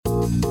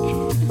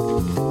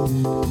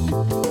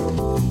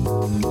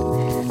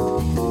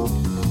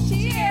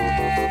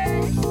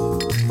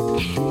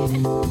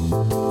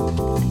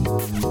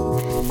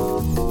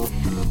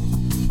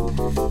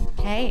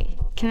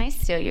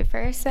steal you for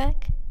a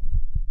sec?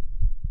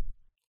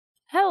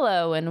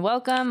 Hello and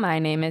welcome. My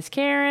name is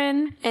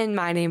Karen. And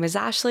my name is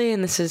Ashley,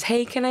 and this is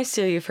Hey, Can I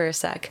Steal You for a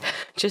Sec?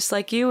 Just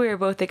like you, we are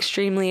both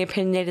extremely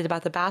opinionated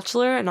about The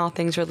Bachelor and all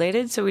things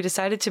related, so we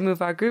decided to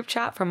move our group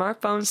chat from our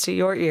phones to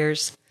your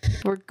ears.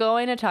 We're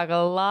going to talk a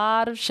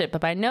lot of shit,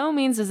 but by no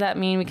means does that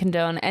mean we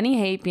condone any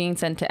hate being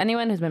sent to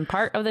anyone who's been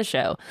part of the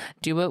show.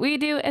 Do what we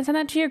do and send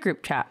that to your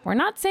group chat. We're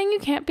not saying you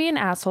can't be an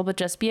asshole, but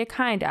just be a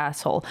kind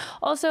asshole.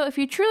 Also, if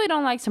you truly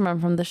don't like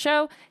someone from the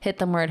show, hit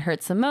them where it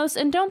hurts the most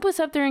and don't boost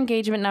up their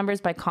engagement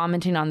numbers by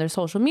commenting on their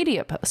social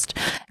media post.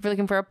 If you're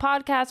looking for a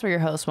podcast where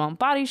your host won't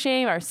body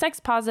shame, are sex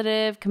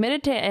positive,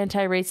 committed to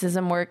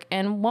anti-racism work,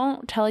 and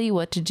won't tell you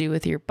what to do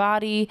with your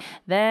body,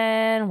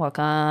 then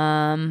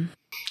welcome.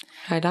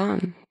 Right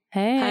on.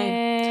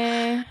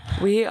 Hey.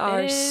 Hi. We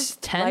are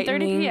 10:30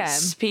 p.m.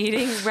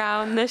 speeding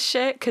around this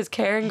shit because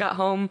Karen got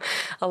home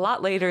a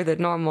lot later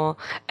than normal,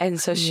 and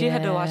so she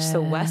had to watch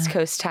the West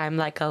Coast time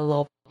like a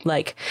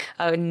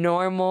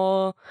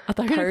normal I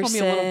thought you were going to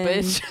call me a little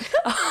bitch.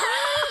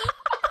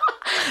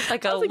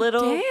 Like a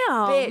little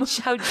damn. bitch.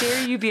 How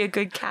dare you be a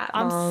good cat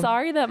mom? I'm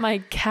sorry that my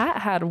cat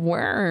had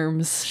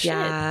worms. Shit.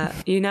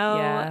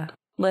 Yeah.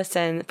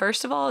 Listen,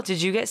 first of all,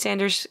 did you get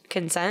Sanders'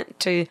 consent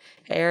to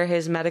air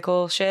his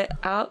medical shit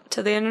out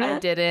to the internet? I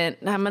didn't.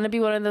 I'm going to be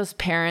one of those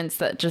parents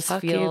that just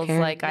feels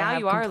like now I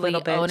have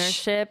complete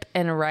ownership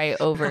and right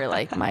over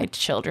like my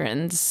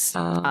children's,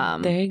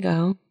 there you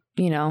go.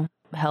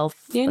 Health,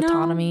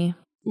 autonomy.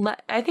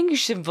 I think you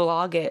should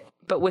vlog it,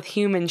 but with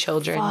human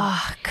children.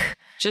 Fuck.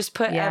 Just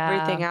put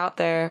everything out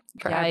there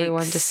for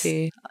everyone to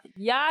see.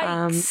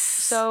 Yikes.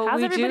 So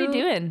how's everybody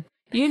doing?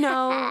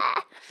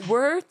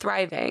 We're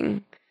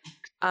thriving.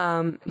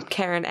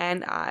 Karen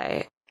and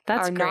I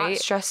are not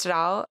stressed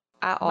out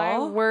at all.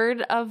 My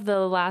word of the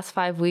last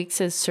 5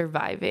 weeks is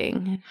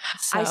surviving.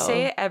 So. I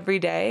say it every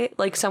day.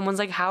 Like someone's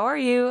like, "How are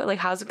you? Like,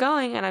 how's it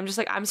going?" And I'm just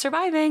like, "I'm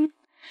surviving."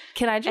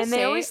 Can I just say? And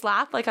they always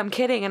laugh like I'm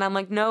kidding, and I'm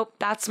like, "Nope,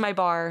 that's my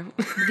bar."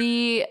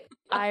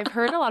 I've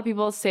heard a lot of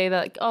people say that,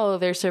 like, oh,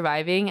 they're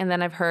surviving, and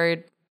then I've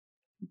heard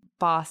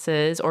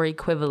bosses or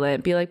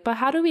equivalent be like, but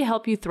how do we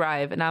help you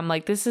thrive? And I'm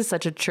like, this is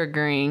such a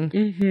triggering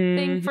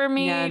thing for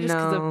me, just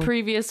because of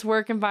previous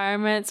work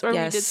environments where we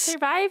did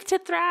survive to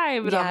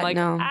thrive, and I'm like,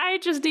 I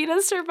just need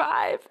to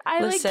survive.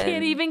 I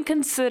can't even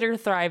consider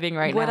thriving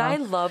right now. Would I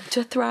love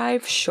to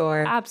thrive?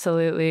 Sure,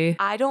 absolutely.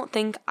 I don't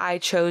think I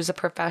chose a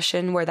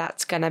profession where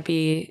that's gonna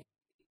be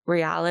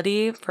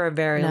reality for a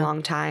very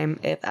long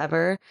time, if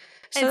ever.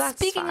 So and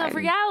speaking of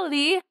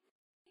reality,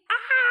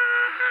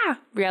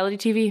 reality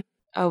TV.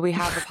 Oh, we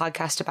have a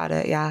podcast about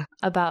it, yeah.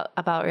 About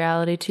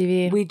reality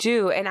TV. We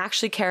do. And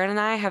actually, Karen and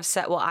I have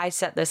I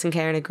set this and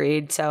Karen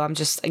agreed, so I'm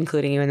just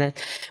including you in this.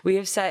 We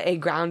have set a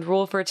ground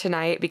rule for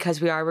tonight because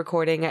we are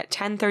recording at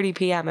 10:30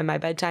 p.m. and my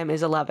bedtime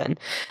is 11.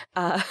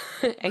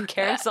 And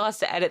Karen still has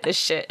to edit this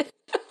shit.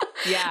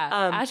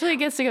 Yeah. Ashley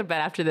gets to go to bed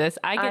after this.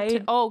 You have to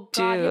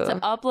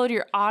upload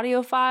your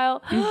audio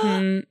file.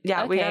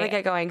 Yeah, we gotta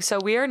get going. So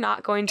we are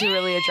not going to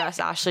really address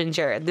Ashley and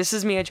Jared. This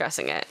is me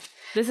addressing it.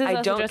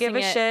 I don't give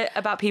a shit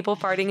about people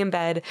farting in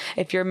bed.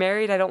 If you're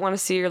married, I don't want to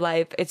see your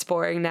life. It's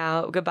boring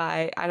now.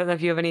 Goodbye. I don't know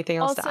if you have anything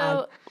else to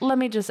add. Let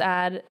me just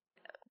add,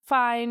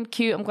 fine,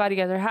 cute. I'm glad you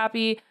guys are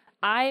happy.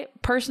 I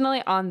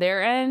personally, on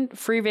their end,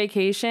 free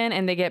vacation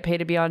and they get paid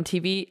to be on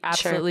TV.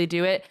 Absolutely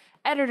do it.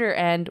 Editor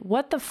end,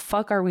 what the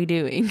fuck are we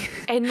doing?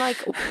 And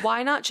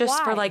why not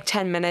just for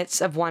 10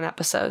 minutes of one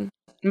episode?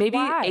 Maybe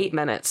 8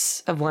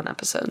 minutes of one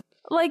episode.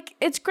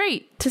 It's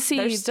great to see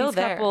these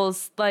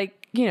couples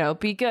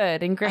be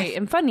good and great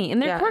and funny,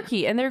 and they're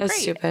quirky and they're great.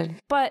 Stupid.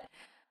 But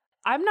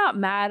I'm not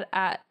mad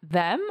at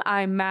them.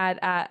 I'm mad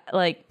at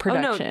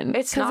production. Oh, no,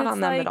 it's not on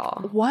them at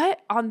all.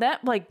 What? On them?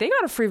 They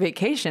got a free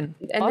vacation.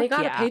 And they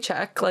got a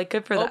paycheck.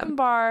 Good for them. Open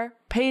bar,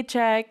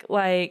 paycheck,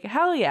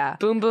 hell yeah.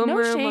 Boom, boom,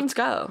 room, let's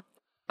go.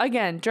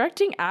 Again,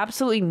 directing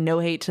absolutely no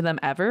hate to them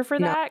ever for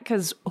that,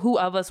 because who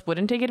of us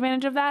wouldn't take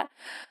advantage of that?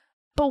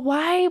 But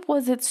why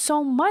was it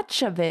so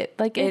much of it?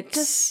 Are they getting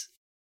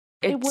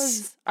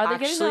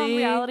on a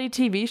reality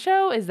TV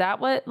show? Is that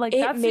what?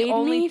 That's the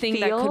only thing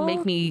that could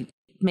make me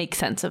make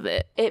sense of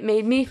it. It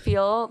made me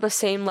feel the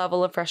same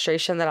level of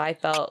frustration that I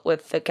felt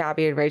with the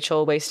Gabby and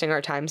Rachel wasting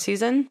our time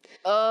season.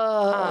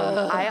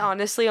 I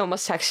honestly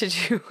almost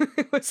texted you.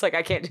 It was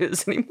I can't do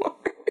this anymore.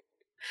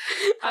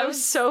 I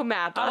was so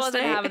mad last night. I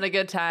wasn't having a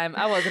good time.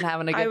 I was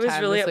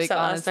really upset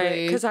last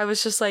night because I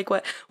was just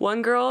what?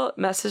 One girl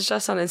messaged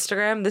us on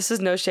Instagram. This is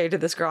no shade to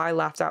this girl. I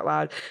laughed out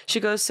loud. She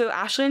goes, "So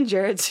Ashley and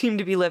Jared seem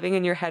to be living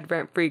in your head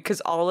rent free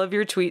because all of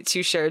your tweets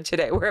you shared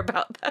today were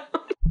about them."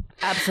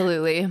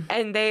 Absolutely.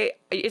 And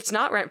it's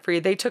not rent free.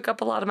 They took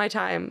up a lot of my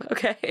time.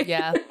 Okay.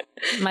 Yeah.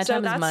 My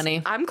time is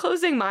money. I'm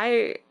closing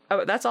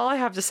that's all I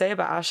have to say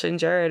about Ashley and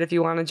Jared. If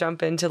you want to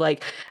jump into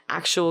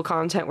actual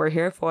content we're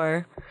here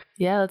for.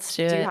 Yeah, let's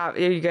do it. Are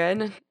you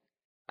good?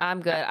 I'm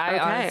good. I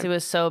honestly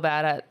was so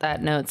bad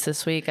at notes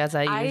this week, as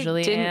I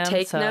usually am. I didn't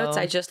take notes.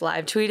 I just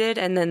live tweeted,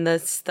 and then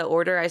the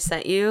order I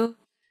sent you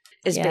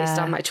is based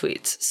on my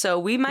tweets. So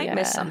we might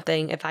miss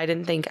something if I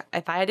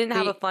didn't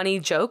have a funny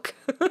joke.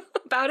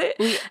 about it,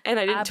 and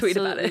I didn't tweet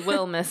about it. Absolutely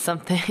will miss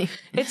something.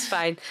 It's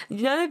fine.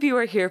 None of you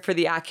are here for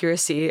the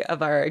accuracy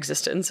of our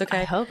existence, okay?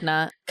 I hope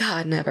not.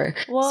 God, never.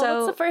 Well,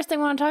 what's the first thing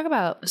we want to talk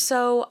about?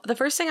 So the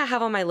first thing I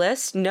have on my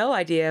list, no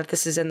idea if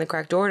this is in the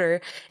correct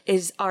order,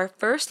 is our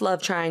first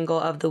love triangle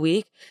of the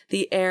week,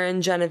 the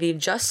Aaron, Genevieve,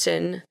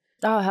 Justin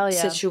Oh, hell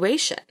yeah.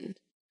 situation.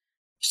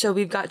 So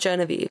we've got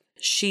Genevieve.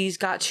 She's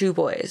got 2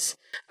 boys.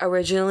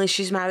 Originally,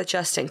 she's mad at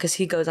Justin because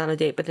he goes on a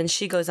date, but then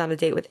she goes on a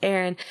date with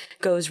Aaron,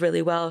 goes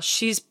really well.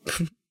 She's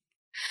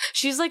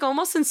like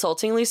almost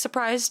insultingly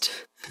surprised.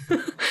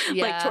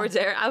 Like towards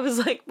Aaron. I was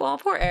like, well,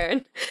 poor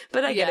Aaron.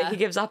 But I get it. He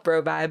gives off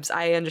bro vibes.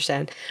 I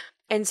understand.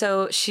 And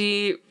so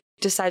she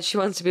decides she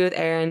wants to be with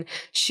Aaron.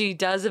 She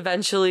does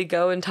eventually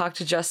go and talk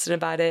to Justin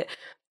about it.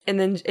 And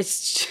then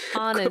it's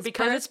on his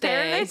because birthday. It's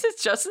paradise.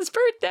 It's Justin's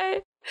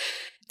birthday.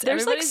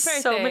 There's like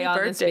so many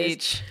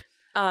birthdays.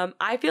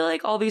 I feel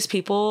like all these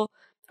people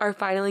are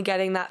finally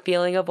getting that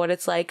feeling of what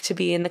it's like to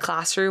be in the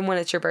classroom when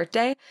it's your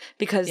birthday,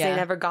 because they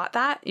never got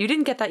that. You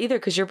didn't get that either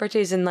because your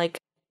birthday's in like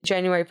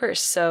January 1st.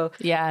 So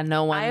yeah,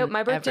 no one.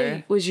 My birthday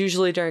ever. was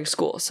usually during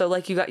school. So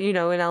like you got, in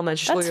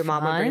elementary school, That's your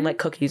mom would bring fun. like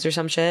cookies or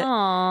some shit.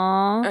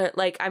 Aww. Or,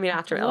 like, I mean,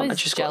 after I'm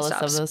elementary school jealous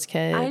stuff. of those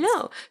kids. I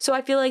know. So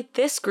I feel like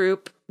this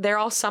group, they're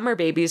all summer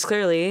babies.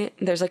 Clearly,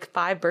 there's like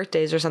 5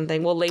 birthdays or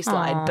something. Well, Lace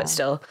lied, but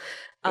still.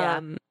 Yeah.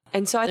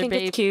 And so I think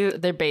it's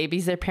cute. They're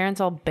babies. Their parents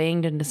all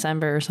banged in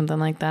December or something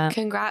like that.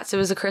 Congrats. It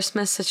was a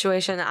Christmas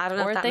situation. I don't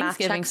know Or if a that math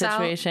Thanksgiving checks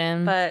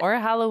situation. but or a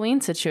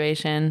Halloween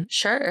situation.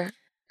 Sure.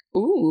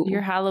 Ooh.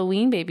 Your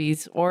Halloween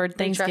babies or They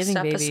Thanksgiving dressed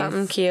up babies. as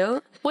something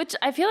cute. Which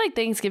I feel like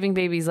Thanksgiving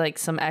babies like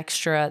some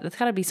extra. That's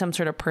got to be some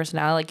sort of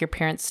personality. Like your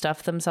parents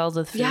stuffed themselves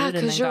with food and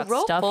then you're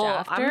got stuffed full.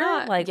 after. I'm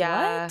not, like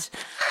what?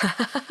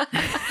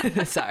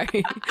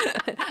 Sorry.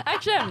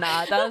 Actually, I'm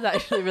not. That was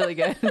actually really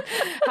good.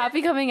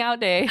 Happy coming out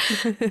day.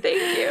 Thank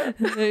you.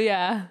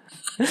 Yeah.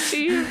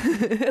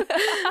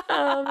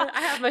 I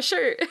have my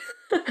shirt.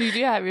 You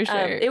do have your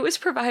shirt. It was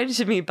provided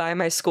to me by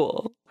my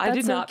school. I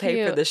did not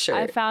pay for this shirt.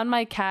 I found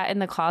my cat in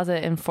the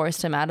closet and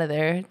forced him out of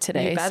there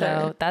today.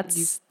 So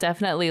that's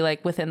definitely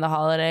like within the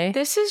holiday.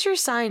 This is your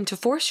sign to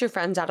force your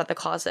friends out of the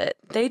closet.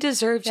 They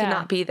deserve to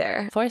not be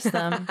there. Force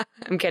them.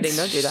 I'm kidding.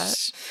 Don't do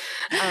that.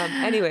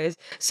 Anyways,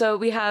 so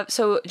we have,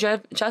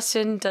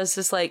 Justin does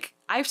this like,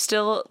 I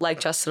still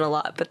like Justin a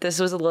lot, but this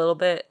was a little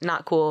bit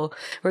not cool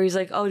where he's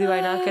like, oh, do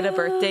I not get a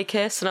birthday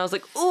kiss? And I was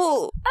like,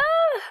 ooh.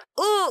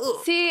 Ooh.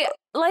 See,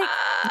 like,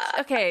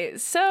 okay,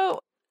 so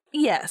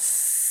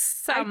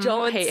yes. I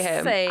don't hate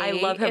him. I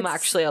love him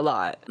actually a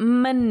lot.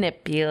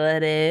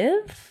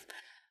 Manipulative.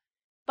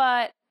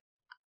 But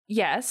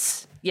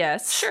yes.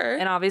 Sure.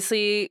 And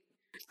obviously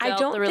I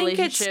don't the think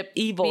relationship it's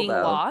evil being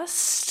though.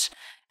 Lost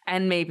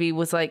and maybe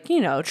was like,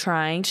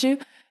 trying to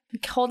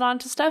hold on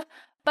to stuff.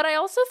 But I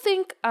also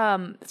think,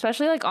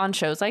 especially like on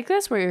shows like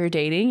this where you're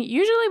dating,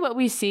 usually what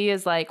we see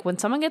is like when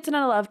someone gets in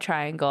a love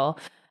triangle,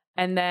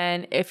 and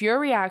then if your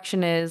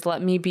reaction is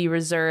let me be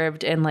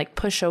reserved and like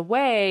push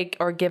away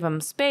or give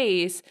them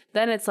space,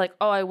 then it's like,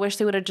 oh, I wish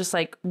they would have just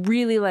like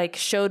really like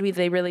showed me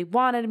they really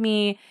wanted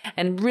me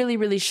and really,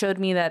 really showed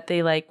me that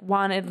they like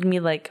wanted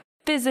me like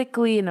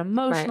physically and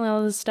emotionally,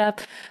 all this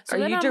stuff. So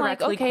are you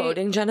directly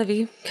quoting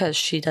Genevieve? Because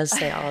she does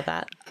say all of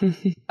that.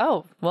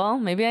 Oh, well,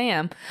 maybe I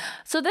am.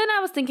 So then I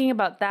was thinking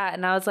about that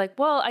and I was like,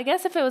 well, I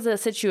guess if it was a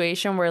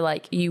situation where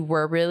like you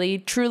were really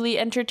truly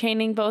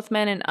entertaining both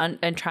men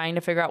and trying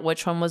to figure out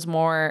which one was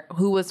more,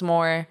 who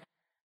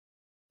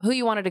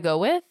you wanted to go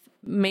with,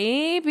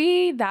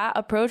 maybe that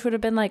approach would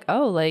have been like,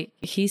 oh, like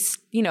he's,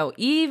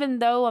 even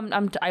though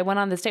I went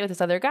on this date with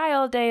this other guy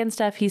all day and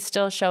stuff, he's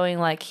still showing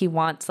like he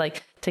wants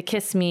like to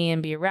kiss me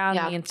and be around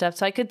me and stuff.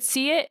 So I could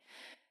see it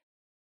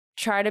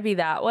try to be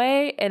that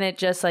way, and it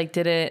just like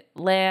didn't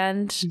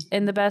land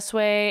in the best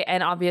way.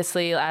 And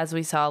obviously, as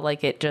we saw,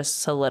 like it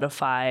just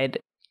solidified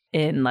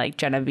in like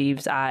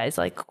Genevieve's eyes,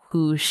 like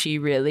who she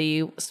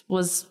really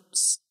was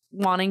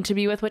wanting to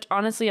be with, which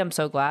honestly, I'm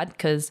so glad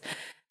because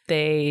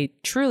they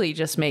truly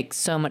just make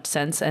so much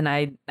sense. And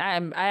I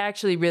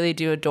actually really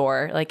do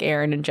adore like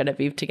Aaron and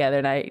Genevieve together.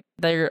 And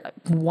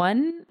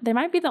they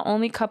might be the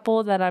only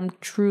couple that I'm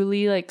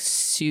truly like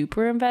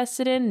super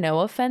invested in.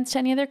 No offense to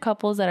any other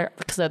couples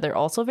because they're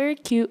also very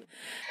cute.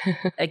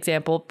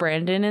 Example,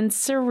 Brandon and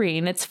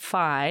Serene. It's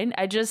fine.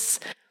 I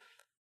just,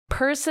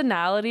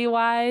 personality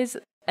wise,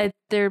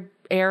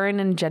 Aaron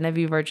and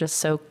Genevieve are just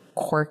so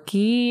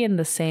quirky in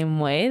the same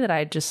way that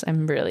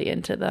I'm really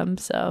into them.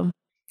 So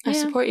I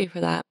support you for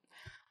that.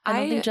 I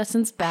don't think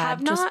Justin's bad.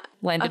 Have just not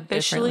landed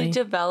officially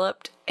differently.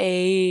 developed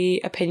a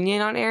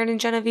opinion on Aaron and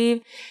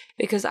Genevieve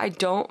because I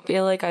don't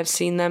feel like I've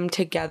seen them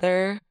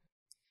together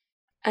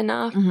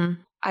enough.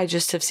 Mm-hmm. I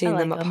just have seen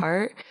them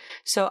apart.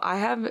 So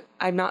I'm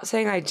not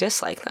saying I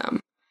dislike them.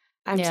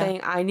 I'm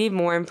saying I need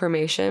more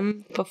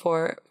information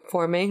before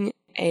forming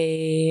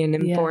an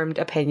informed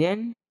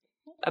opinion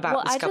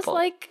about this couple. I just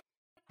like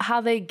how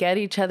they get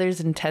each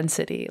other's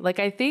intensity. Like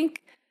I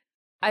think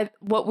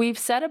what we've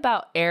said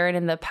about Aaron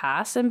in the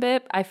past and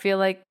Bip, I feel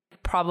like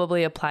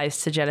probably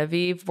applies to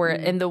Genevieve, where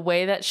in the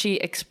way that she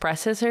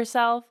expresses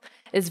herself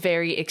is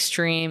very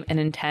extreme and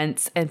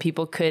intense, and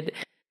people could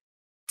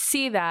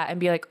see that and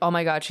be like, oh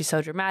my God, she's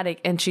so dramatic.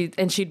 And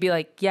she'd be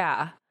like,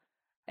 yeah.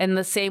 And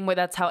the same way,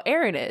 that's how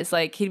Aaron is.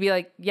 Like, he'd be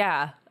like,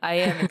 yeah, I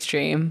am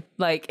extreme.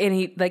 Like, and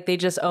he, like, they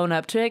just own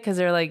up to it because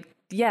they're like,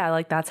 yeah,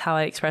 like, that's how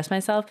I express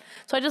myself.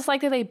 So I just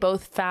like that they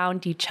both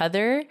found each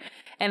other.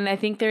 And I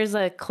think there's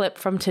a clip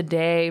from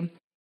today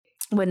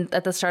when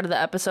at the start of the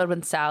episode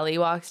when Sally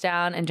walks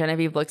down and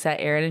Genevieve looks at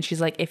Aaron and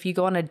she's like, if you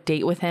go on a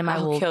date with him, I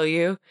will kill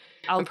you.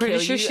 I'm pretty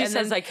sure she and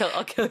says, then,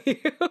 I'll kill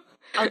you.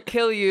 I'll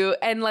kill you.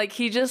 And like,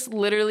 he just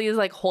literally is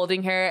like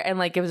holding her and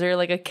like gives her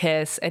like a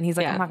kiss. And he's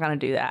like, I'm not going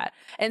to do that.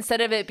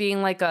 Instead of it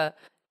being like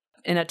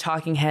in a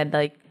talking head,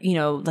 like, you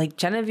know, like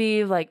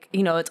Genevieve, like,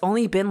 you know, it's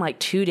only been like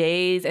 2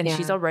 days and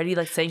she's already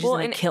like saying she's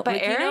going to kill. But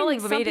like, Aaron, you know, like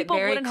some made it people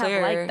very wouldn't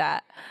clear. have liked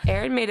that.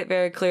 Aaron made it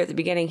very clear at the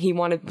beginning he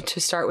wanted to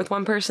start with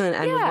one person and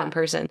end with one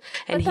person.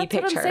 And he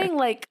picked her. Saying,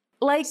 like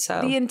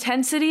the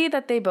intensity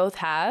that they both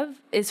have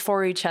is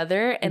for each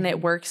other and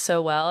it works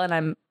so well. And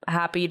I'm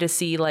happy to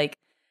see, like,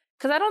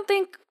 because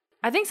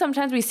I think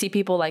sometimes we see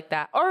people like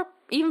that, or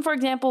even, for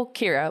example,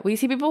 Kira, we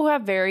see people who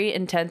have very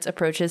intense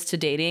approaches to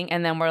dating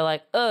and then we're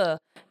like,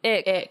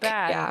 ick,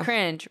 bad,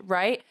 cringe,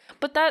 right?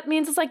 But that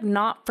means it's like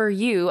not for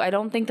you. I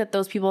don't think that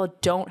those people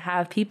don't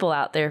have people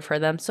out there for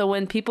them. So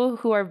when people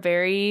who are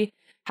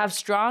have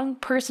strong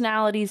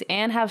personalities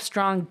and have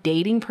strong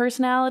dating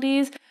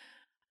personalities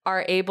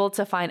are able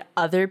to find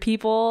other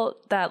people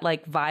that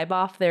like vibe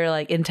off their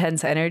like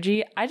intense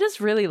energy, I just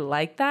really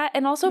like that.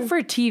 And also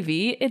for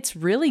TV, it's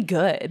really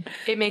good.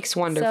 It makes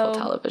wonderful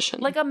television.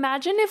 Like,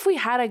 imagine if we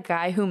had a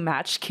guy who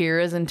matched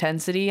Kira's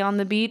intensity on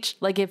the beach.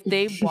 Like, if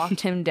they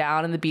walked him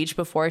down on the beach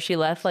before she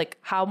left, like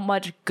how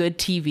much good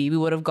TV we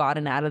would have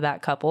gotten out of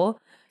that couple.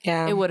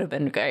 Yeah, it would have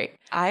been great.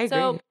 I agree.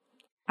 So,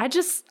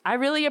 I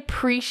really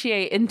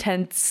appreciate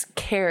intense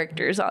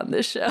characters on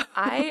this show.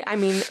 I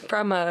mean,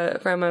 from a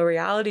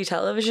reality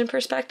television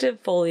perspective,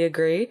 fully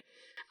agree.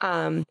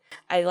 I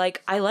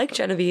like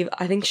Genevieve.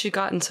 I think she's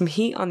gotten some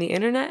heat on the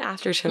internet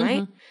after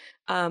tonight.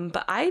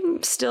 But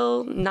I'm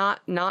still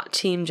not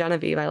team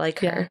Genevieve. I like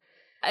her.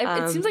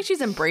 It seems like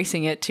she's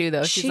embracing it too,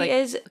 though.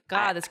 She's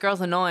God, this girl's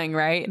annoying,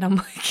 right? And I'm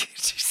like,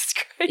 Jesus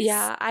Christ.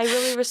 Yeah, I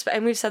really respect,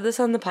 and we've said this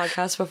on the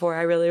podcast before,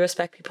 I really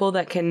respect people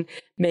that can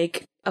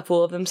make a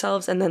fool of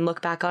themselves and then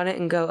look back on it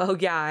and go, oh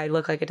yeah, I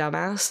look like a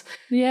dumbass.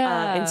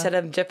 Yeah. Instead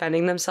of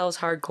defending themselves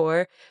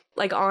hardcore.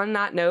 Like, on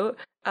that note,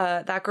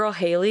 that girl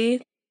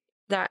Haley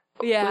that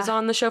was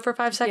on the show for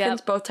 5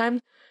 seconds both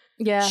times.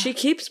 Yeah. She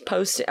keeps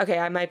posting, okay,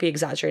 I might be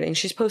exaggerating.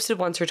 She's posted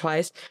once or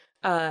twice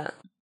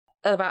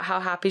about how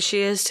happy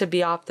she is to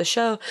be off the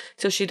show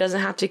so she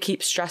doesn't have to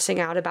keep stressing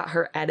out about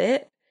her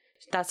edit.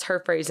 That's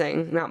her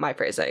phrasing, not my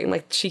phrasing.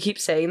 Like, she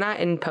keeps saying that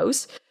in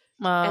posts.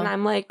 And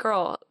I'm like,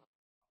 girl,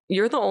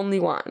 you're the only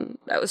one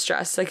that was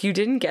stressed. Like, you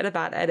didn't get a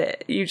bad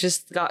edit. You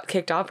just got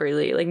kicked off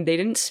early. Like, they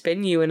didn't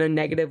spin you in a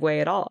negative way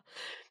at all.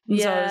 And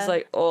so I was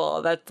like,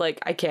 oh, that's like,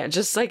 I can't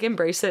just like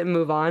embrace it and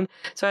move on.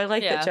 So I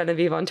like that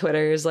Genevieve on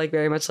Twitter is like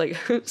very much like,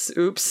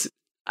 oops,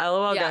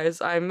 LOL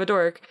guys, I'm a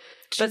dork.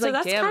 She's but so like,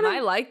 that's damn, kind of, I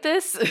like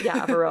this.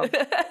 Yeah, for real.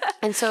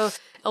 And so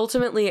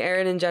ultimately,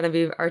 Aaron and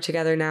Genevieve are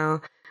together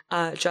now.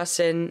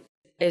 Justin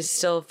is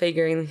still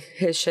figuring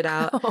his shit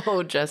out.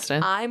 Oh,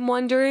 Justin. I'm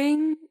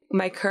wondering,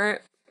 my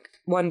current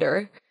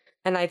wonder,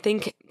 and I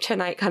think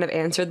tonight kind of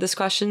answered this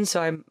question.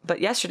 But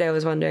yesterday I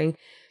was wondering,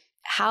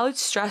 how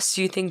stressed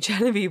do you think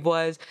Genevieve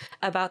was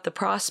about the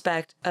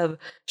prospect of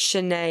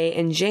Shanae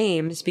and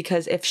James?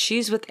 Because if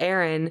she's with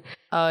Aaron,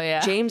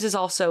 James is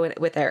also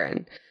with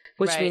Aaron.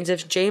 Which means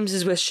if James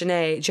is with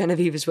Shanae,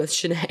 Genevieve is with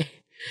Shanae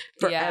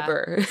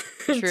forever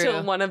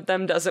until one of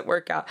them doesn't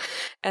work out.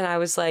 And I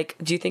was like,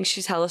 do you think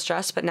she's hella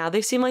stressed? But now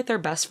they seem like they're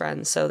best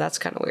friends, so that's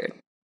kind of weird.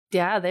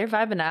 Yeah, they're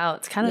vibing out.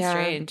 It's kind of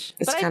strange.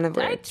 It's kind of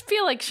weird. I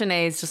feel like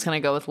Shanae is just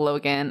going to go with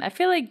Logan. I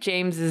feel like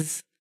James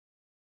is...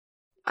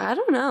 I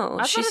don't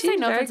know. She seems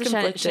very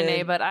conflicted.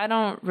 Shanae, but I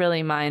don't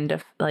really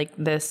mind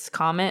this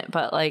comment.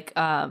 But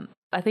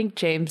I think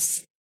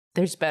James,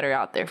 there's better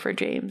out there for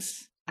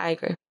James. I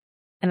agree.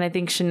 And I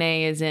think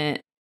Shanae isn't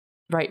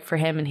right for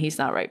him and he's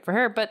not right for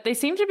her. But they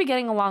seem to be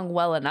getting along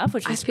well enough,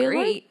 which is great. I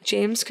feel like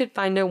James could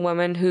find a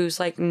woman who's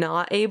like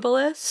not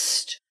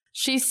ableist.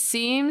 She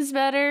seems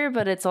better,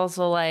 but it's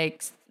also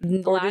like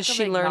or does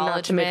she learn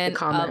not to make the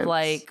comments of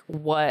like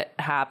what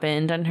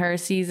happened in her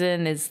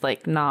season is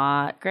like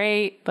not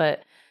great.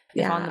 But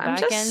on the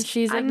back end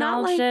she's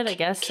acknowledged it, I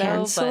guess.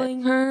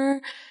 Canceling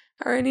her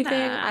or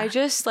anything. Nah. I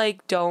just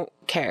like don't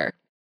care.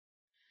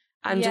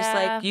 I'm just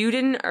like, you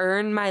didn't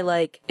earn my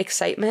like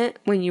excitement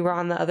when you were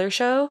on the other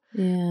show.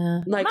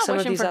 Yeah. Like some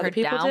of these other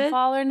people did.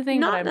 Or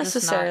anything, not but I'm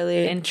necessarily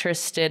just not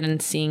interested in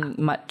seeing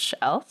much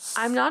else.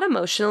 I'm not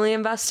emotionally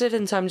invested,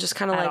 and so I'm just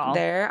kind of like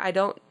there. I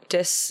don't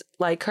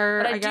dislike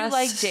her, but I guess. do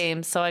like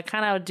James, so I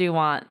kind of do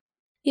want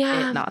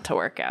it not to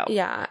work out.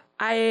 Yeah.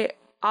 I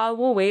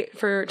will wait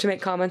to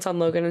make comments on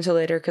Logan until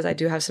later because I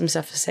do have some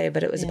stuff to say,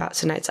 but it was about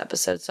tonight's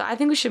episode. So I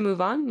think we should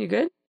move on. You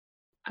good?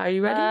 Are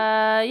you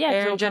ready? Yeah.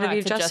 Aaron,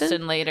 Genevieve,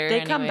 Justin later.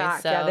 They come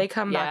back. So, they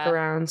come back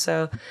around.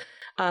 So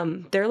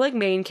They're like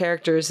main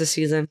characters this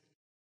season.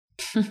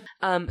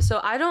 So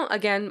I don't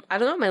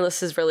know if my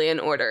list is really in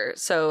order,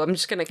 so I'm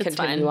just going to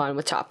continue on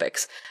with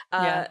topics.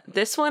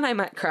 This one I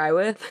might cry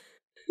with.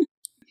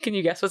 Can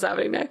you guess what's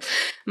happening next?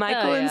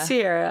 Michael and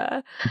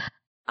Sierra.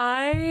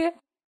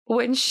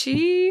 When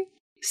she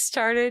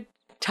started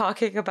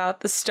talking about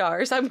the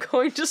stars, I'm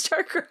going to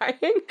start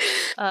crying.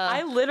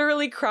 I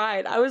literally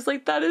cried. I was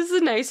like, that is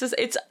the nicest.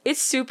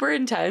 It's super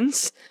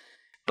intense,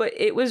 but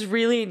it was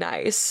really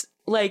nice.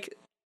 Like,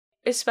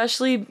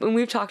 especially when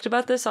we've talked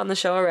about this on the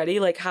show already,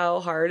 like how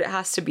hard it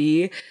has to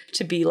be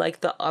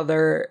like the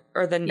other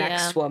or the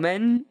next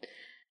woman,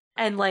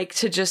 and like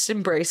to just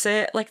embrace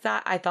it like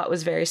that, I thought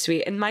was very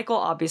sweet. And Michael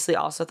obviously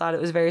also thought it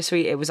was very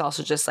sweet. It was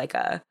also just like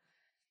a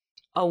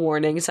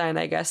warning sign,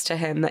 I guess, to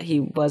him that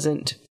he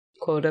wasn't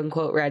quote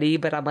unquote ready.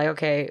 But I'm like,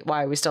 okay,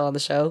 why are we still on the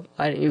show?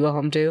 Why didn't you go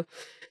home too?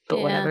 But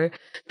whatever.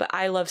 But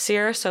I love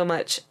Sierra so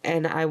much,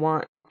 and I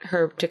want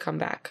her to come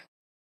back.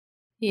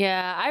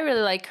 Yeah, I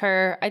really like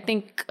her. I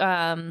think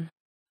I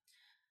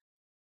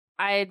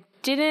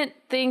didn't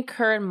think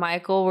her and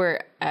Michael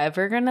were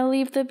ever going to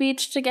leave the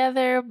beach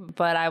together,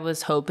 but I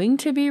was hoping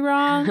to be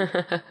wrong.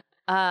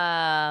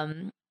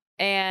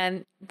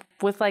 And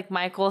with like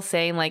Michael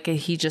saying like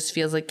he just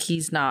feels like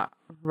he's not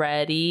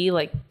ready,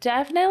 like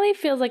definitely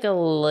feels like a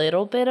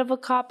little bit of a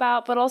cop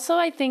out, but also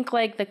I think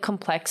like the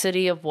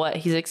complexity of what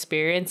he's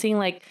experiencing,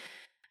 like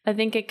I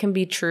think it can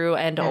be true,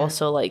 and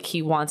also like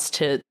he wants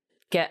to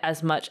get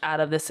as much out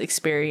of this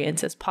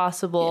experience as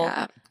possible.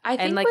 Yeah. I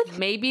think, and like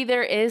maybe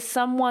there is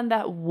someone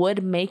that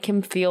would make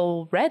him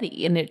feel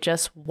ready, and it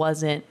just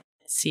wasn't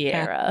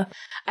Sierra. Yeah.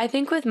 I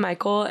think with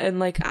Michael, and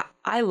like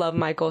I love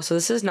Michael, so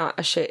this is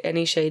not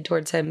any shade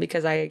towards him,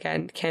 because I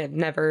again can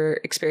never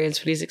experience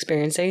what he's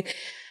experiencing.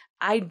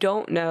 I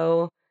don't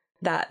know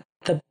that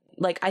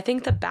I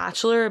think The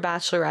Bachelor or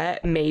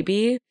Bachelorette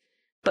maybe,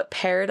 but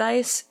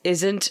Paradise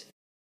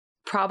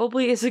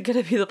probably isn't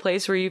going to be the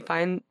place where you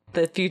find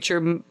the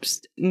future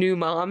new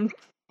mom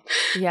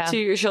to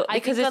your show,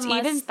 because it's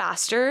even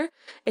faster.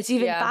 It's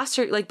even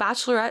faster. Like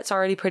Bachelorette's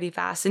already pretty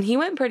fast, and he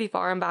went pretty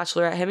far on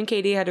Bachelorette. Him and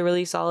Katie had a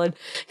really solid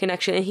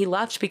connection, and he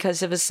left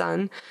because of his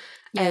son,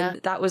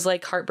 and that was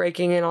like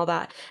heartbreaking and all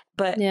that.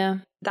 But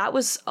that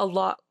was a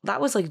lot.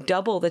 That was like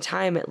double the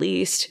time at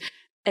least,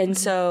 and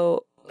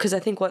so because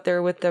I think they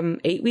were with them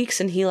 8 weeks,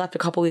 and he left a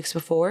couple weeks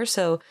before.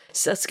 So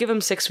let's give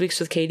him 6 weeks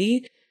with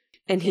Katie,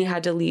 and he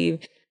had to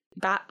leave.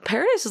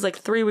 Paradise is like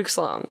 3 weeks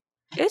long.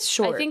 It's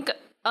short. I think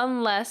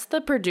unless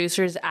the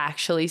producers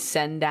actually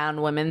send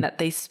down women that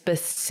they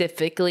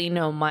specifically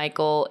know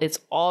Michael is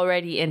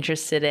already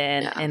interested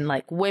in, and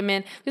like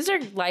women, these are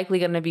likely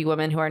going to be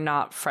women who are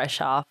not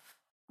fresh off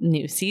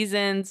new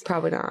seasons.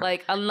 Probably not.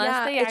 Like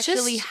unless they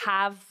actually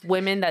have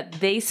women that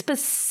they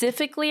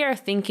specifically are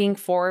thinking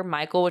for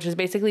Michael, which is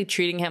basically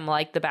treating him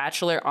like the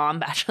Bachelor on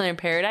Bachelor in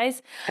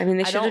Paradise. I mean,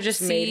 they should have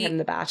just made him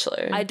the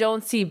Bachelor. I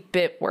don't see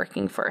Bit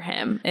working for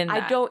him in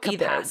that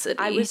capacity.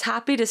 Either. I was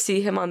happy to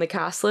see him on the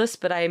cast list,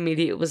 but I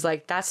immediately was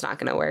like, that's not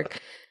going to work,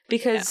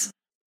 because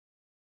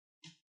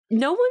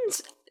no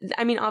one's.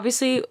 I mean,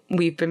 obviously,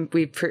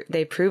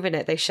 they've proven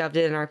it. They shoved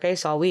it in our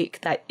face all week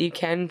that you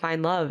can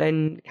find love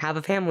and have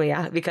a family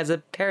because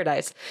of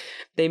Paradise.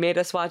 They made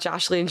us watch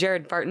Ashley and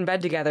Jared fart in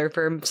bed together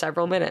for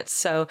several minutes.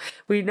 So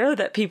we know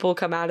that people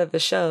come out of the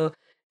show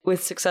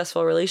with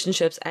successful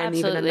relationships and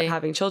even end up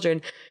having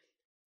children.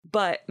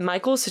 But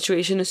Michael's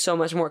situation is so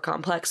much more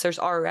complex. There's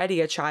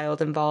already a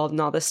child involved and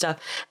all this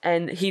stuff,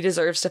 and he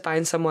deserves to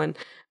find someone.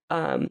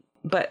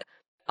 But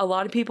a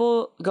lot of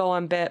people go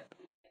on Bit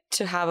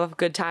to have a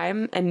good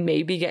time and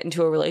maybe get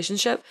into a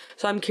relationship.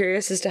 So I'm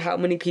curious as to how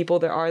many people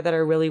there are that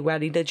are really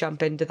ready to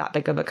jump into that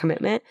big of a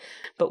commitment,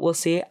 but we'll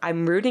see.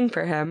 I'm rooting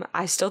for him.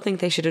 I still think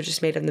they should have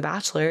just made him the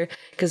Bachelor,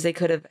 because they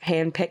could have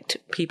handpicked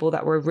people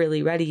that were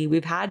really ready.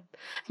 We've had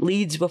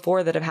leads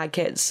before that have had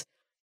kids.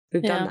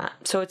 We've done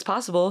that. So it's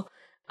possible.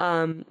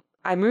 I'm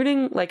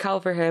rooting like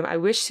hell for him. I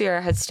wish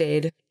Sierra had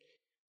stayed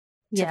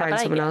to find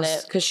someone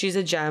else, because she's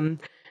a gem,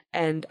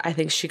 and I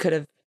think she could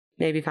have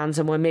maybe found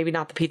someone, maybe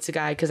not the pizza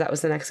guy, because that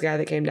was the next guy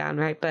that came down,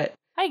 right? But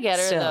I get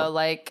her though.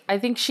 Like, I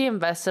think she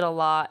invested a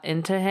lot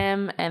into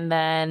him, and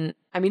then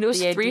I mean, it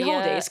was 3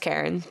 whole days,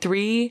 Karen.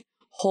 3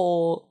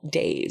 whole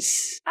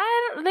days.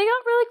 They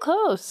got really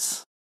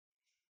close.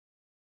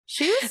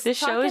 This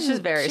show is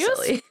just very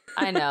silly.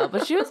 I know,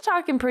 but she was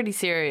talking pretty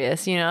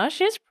serious. You know,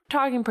 she was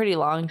talking pretty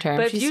long term.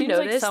 But if you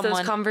notice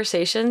those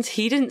conversations,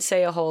 he didn't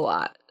say a whole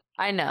lot.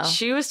 I know.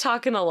 She was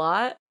talking a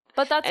lot.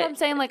 But that's what I'm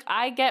saying. Like,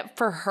 I get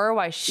for her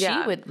why she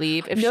would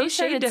leave. If no she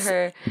shade to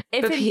her.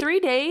 If in 3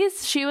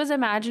 days she was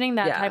imagining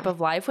that type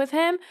of life with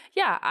him,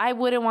 I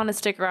wouldn't want to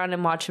stick around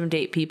and watch him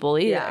date people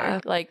either.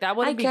 Yeah. Like, that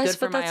wouldn't be good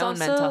for my own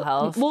mental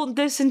health. Well,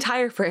 this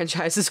entire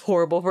franchise is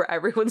horrible for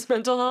everyone's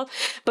mental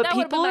health. But that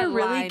people are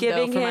really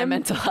giving him my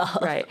mental health.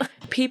 Right.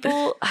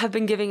 People have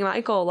been giving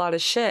Michael a lot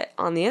of shit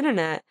on the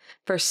internet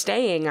for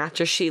staying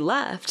after she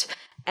left.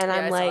 And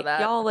I'm like,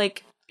 y'all,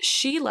 like,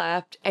 she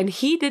left and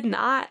he did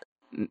not.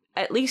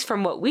 At least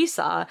from what we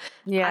saw,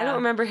 I don't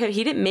remember him.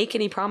 He didn't make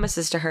any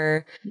promises to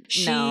her.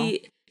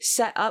 She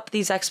set up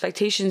these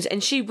expectations,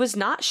 and she was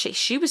not,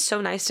 she was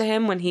so nice to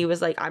him when he was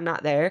like, I'm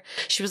not there.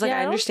 She was like,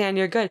 I understand,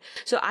 you're good.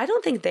 So I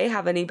don't think they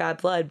have any bad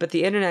blood, but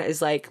the internet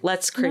is like,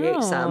 let's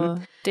create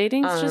some.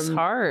 Dating's just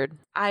hard.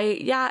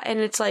 And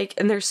it's like,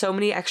 and there's so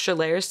many extra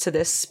layers to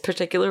this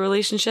particular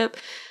relationship.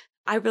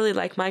 I really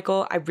like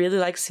Michael. I really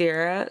like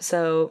Sierra.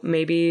 So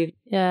maybe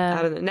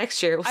I don't know,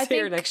 next year. We'll see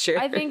her next year.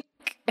 I think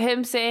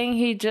him saying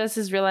he just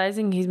is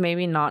realizing he's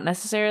maybe not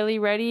necessarily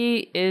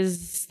ready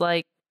is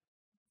like,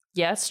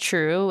 yes,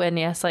 true. And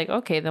yes, like,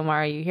 okay, then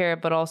why are you here?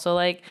 But also,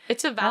 like,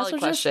 it's a valid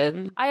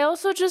question. I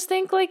also just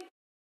think, like,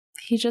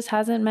 he just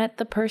hasn't met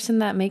the person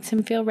that makes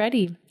him feel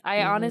ready.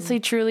 I honestly,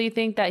 truly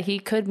think that he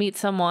could meet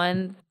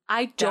someone.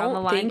 I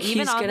don't think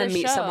he's going to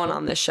meet someone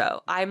on the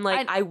show. I'm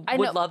like, I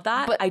would love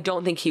that, but I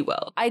don't think he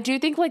will. I do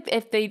think, like,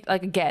 if they,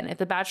 like, again, if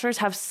the Bachelors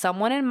have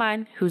someone in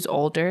mind who's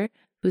older,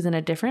 who's in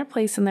a different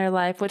place in their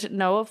life, which,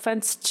 no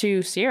offense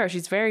to Sierra,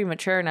 she's very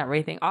mature and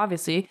everything,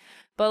 obviously.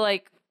 But,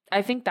 like,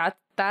 I think that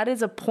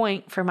is a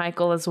point for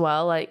Michael as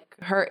well, like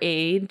her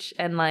age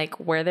and like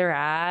where they're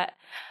at.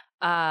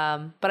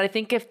 But I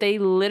think if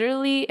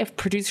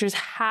producers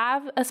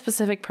have a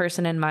specific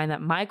person in mind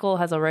that Michael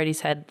has already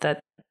said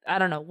that, I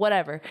don't know,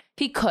 whatever,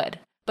 he could,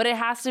 but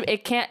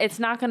it's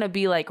not going to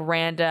be like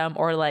random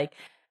or like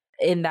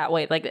in that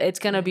way. Like it's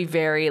going to be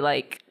very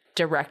like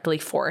directly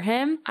for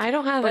him. I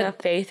don't have enough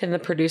faith in the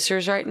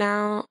producers right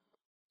now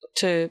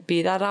to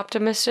be that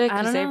optimistic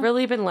because they've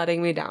really been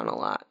letting me down a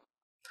lot.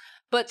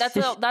 But that's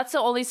the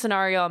only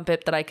scenario on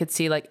BIP that I could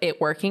see like it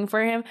working for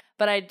him.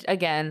 But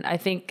I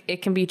think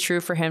it can be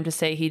true for him to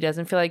say he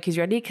doesn't feel like he's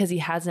ready because he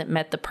hasn't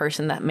met the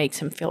person that makes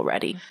him feel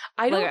ready.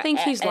 I don't think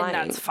he's lying.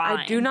 That's fine.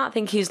 I do not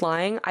think he's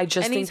lying. I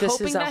just think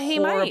this is a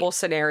horrible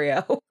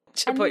scenario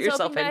to put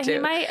yourself into. He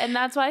might, and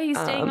that's why he's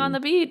staying on the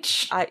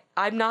beach.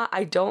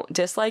 I don't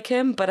dislike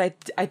him, but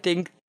I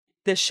think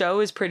the show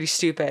is pretty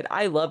stupid.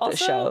 I love the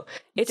show.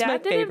 It's Dad my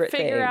favorite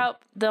thing. Didn't figure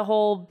out the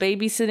whole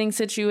babysitting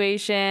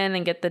situation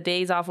and get the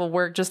days off of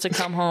work just to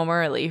come home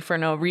early for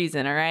no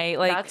reason, all right?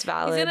 Like, that's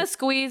valid. He's going to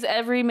squeeze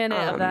every minute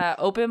of that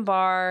open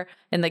bar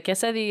and the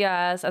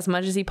quesadillas as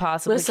much as he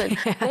possibly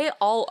can. They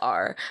all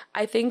are.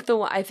 I think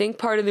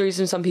part of the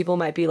reason some people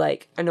might be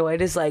like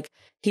annoyed is like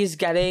he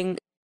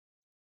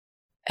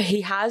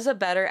has a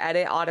better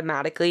edit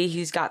automatically.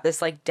 He's got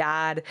this like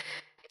dad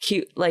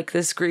cute, like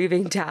this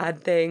grieving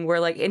dad thing where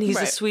like, and he's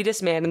the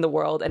sweetest man in the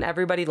world and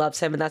everybody loves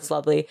him and that's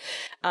lovely.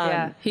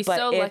 He's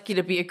so lucky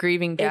to be a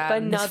grieving dad.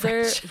 But no,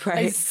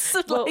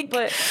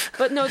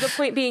 the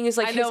point being is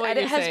like his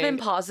edit has been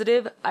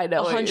positive. I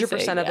know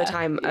 100% of the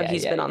time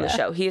he's been on the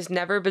show. He has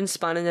never been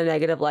spun in a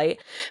negative light.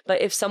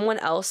 But if someone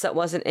else that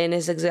wasn't in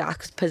his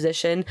exact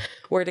position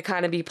were to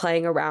kind of be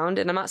playing around,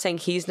 and I'm not saying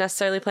he's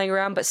necessarily playing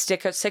around, but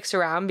sticks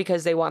around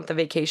because they want the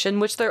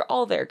vacation, which they're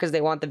all there because they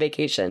want the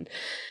vacation.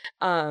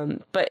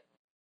 But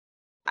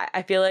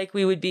I feel like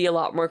we would be a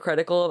lot more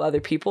critical of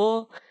other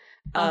people.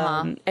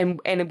 And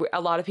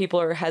a lot of people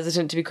are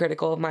hesitant to be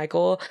critical of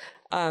Michael,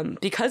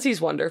 because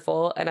he's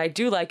wonderful and I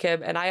do like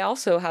him. And I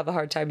also have a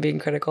hard time being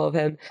critical of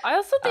him. I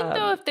also think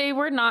though, if they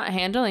were not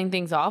handling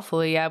things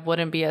awfully, I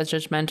wouldn't be as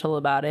judgmental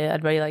about it.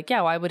 I'd be like,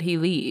 yeah, why would he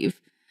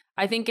leave?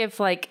 I think if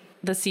like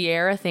the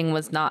Sierra thing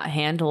was not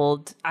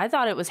handled, I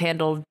thought it was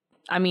handled.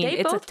 I mean,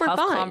 it's a tough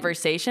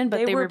conversation,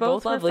 but they were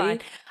both lovely.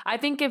 Fine. I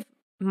think if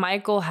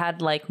Michael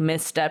had like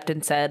misstepped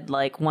and said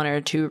like one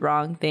or two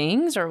wrong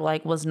things or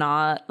like was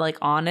not like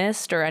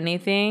honest or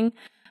anything,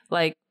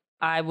 like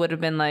I would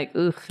have been like,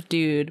 ugh,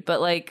 dude. But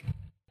like,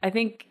 I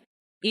think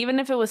even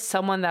if it was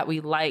someone that we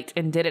liked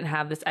and didn't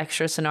have this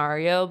extra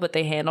scenario, but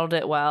they handled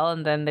it well,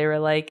 and then they were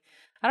like,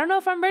 I don't know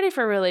if I'm ready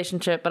for a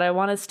relationship, but I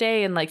want to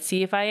stay and like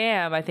see if I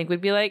am, I think we'd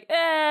be like,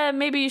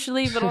 maybe you should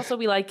leave, but also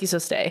we like you, so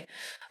stay.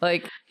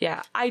 Like,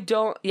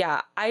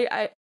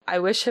 I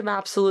wish him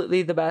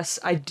absolutely the best.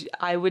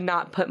 I would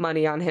not put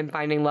money on him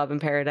finding love in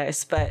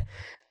paradise, but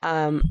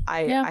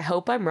I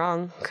hope I'm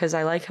wrong because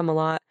I like him a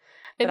lot.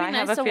 It'd be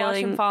nice to watch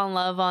him fall in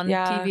love on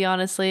TV,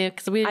 honestly,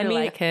 because we really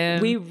like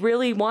him. We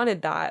really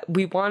wanted that.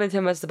 We wanted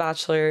him as the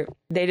Bachelor.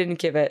 They didn't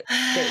give it.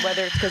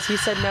 Whether it's because he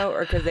said no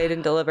or because they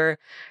didn't deliver,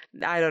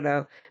 I don't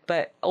know.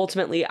 But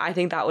ultimately, I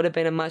think that would have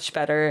been a much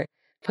better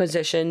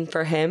position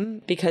for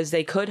him because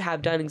they could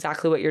have done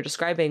exactly what you're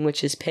describing,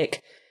 which is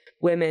pick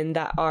women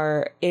that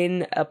are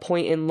in a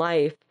point in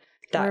life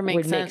that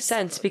would make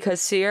sense. Because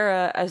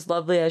Sierra, as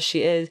lovely as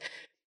she is,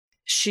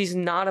 she's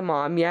not a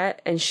mom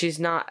yet, and she's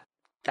not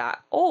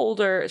that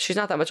old, or she's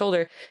not that much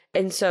older.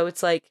 And so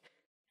it's like,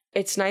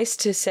 it's nice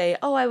to say,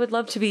 oh, I would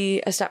love to be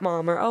a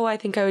stepmom, or oh, I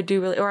think I would do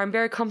really, or I'm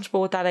very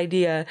comfortable with that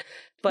idea.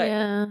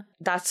 But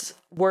that's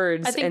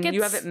words, and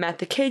you haven't met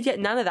the kid yet,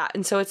 none of that.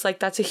 And so it's like,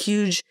 those are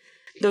huge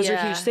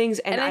things.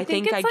 And I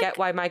think I get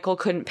why Michael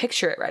couldn't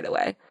picture it right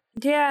away.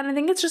 Yeah, and I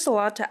think it's just a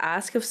lot to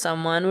ask of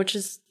someone, which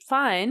is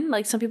fine.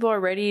 Like, some people are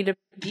ready to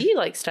be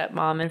like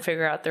stepmom and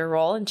figure out their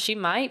role, and she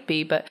might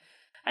be, but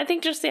I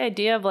think just the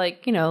idea of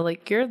like, you know,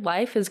 like your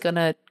life is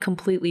gonna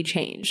completely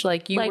change.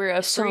 Like you were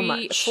a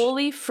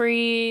fully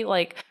free,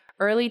 like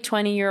early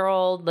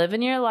 20-year-old,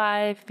 living your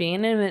life,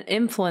 being an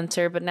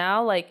influencer, but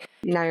now like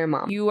now you're a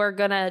mom. You are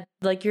gonna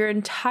like your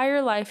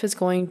entire life is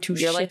going to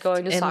shift. You're like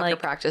going to and, soccer like,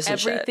 practice and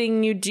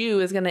everything you do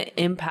is gonna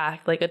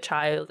impact like a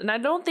child. And I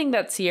don't think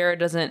that Sierra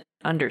doesn't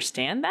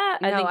understand that.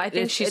 No, I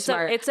think she's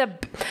smart.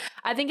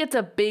 I think it's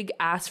a big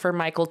ask for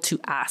Michael to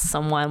ask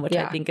someone, which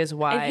I think is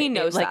why and he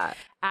knows it, that.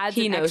 Adds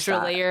an extra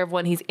layer of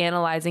when he's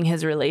analyzing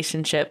his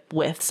relationship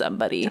with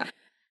somebody. Yeah.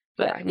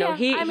 But no,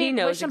 he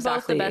knows wish them exactly.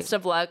 both the best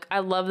of luck. I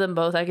love them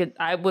both.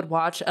 I would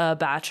watch a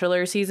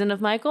Bachelor season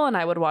of Michael, and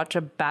I would watch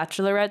a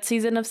Bachelorette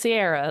season of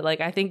Sierra. Like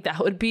I think that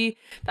should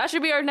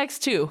be our next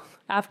two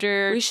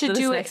after we should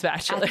do next it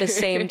Bachelor at the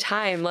same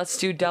time. Let's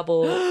do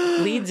double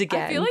leads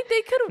again. I feel like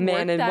they could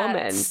man and that.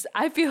 woman.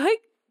 I feel like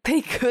they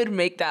could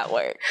make that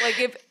work. Like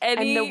if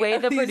any and the way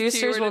of the these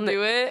producers two were will to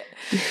do it.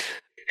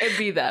 It'd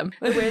be them.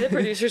 The way the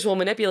producers will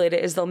manipulate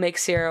it is they'll make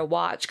Sierra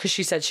watch because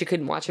she said she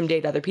couldn't watch him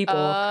date other people.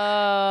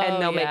 And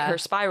they'll make her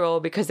spiral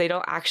because they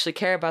don't actually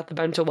care about the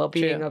mental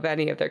well-being of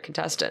any of their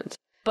contestants.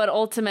 But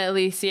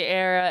ultimately,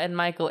 Sierra and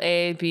Michael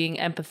A. being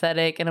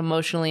empathetic and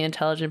emotionally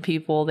intelligent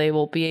people, they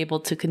will be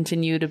able to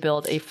continue to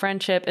build a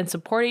friendship and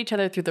support each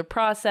other through the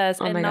process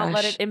and not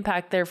let it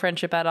impact their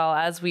friendship at all,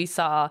 as we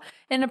saw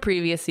in a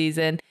previous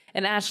season.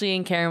 And Ashley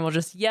and Karen will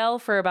just yell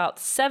for about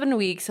 7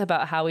 weeks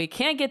about how we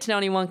can't get to know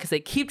anyone because they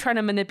keep trying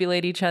to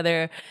manipulate each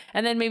other.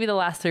 And then maybe the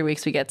last 3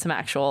 weeks we get some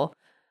actual,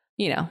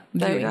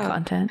 viewing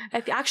content.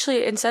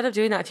 Actually, instead of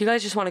doing that, if you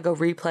guys just want to go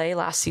replay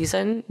last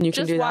season, you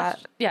can do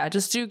that. Yeah,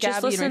 just do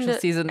Gabby and Rachel's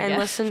season again. And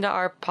listen to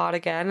our pod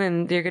again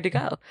and you're good to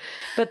go.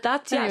 But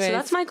that's, so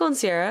that's Michael and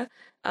Sierra.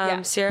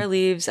 Sierra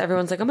leaves.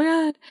 Everyone's like, oh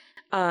my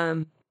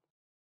God.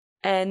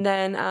 And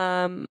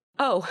then...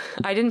 Oh,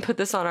 I didn't put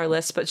this on our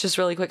list, but just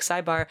really quick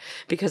sidebar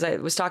because I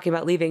was talking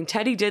about leaving.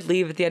 Teddy did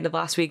leave at the end of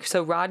last week,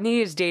 so Rodney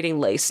is dating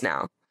Lace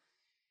now.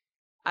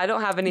 I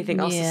don't have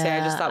anything else to say. I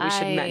just thought we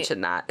should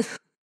mention that.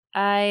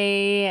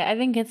 I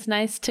think it's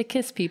nice to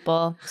kiss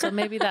people, so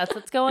maybe that's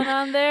what's going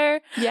on there.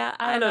 Yeah,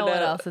 I don't know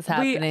what else is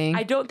happening.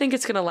 I don't think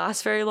it's going to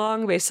last very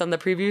long based on the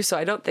preview, so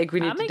I don't think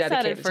we need to dedicate a ton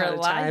of time. I'm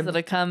excited for Eliza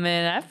to come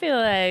in. I feel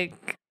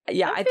like...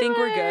 Yeah, I think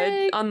we're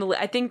good on the.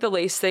 I think the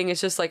Lace thing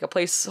is just like a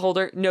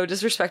placeholder. No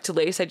disrespect to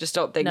Lace, I just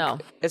don't think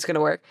it's gonna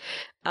work.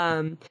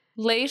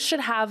 Lace should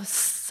have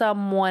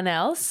someone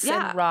else,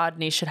 and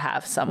Rodney should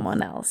have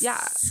someone else. Yeah,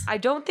 I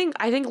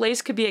think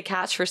Lace could be a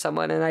catch for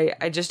someone, and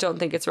I just don't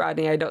think it's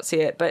Rodney. I don't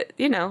see it, but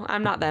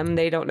I'm not them.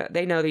 They don't know.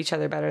 They know each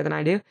other better than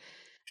I do.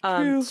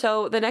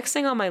 So the next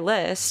thing on my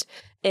list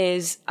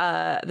is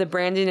the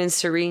Brandon and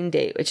Serene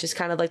date, which is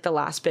kind of like the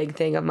last big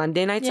thing of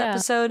Monday night's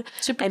episode.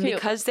 Super and cute.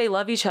 Because they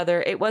love each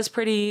other, it was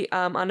pretty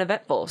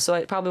uneventful, so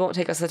it probably won't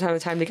take us a ton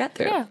of time to get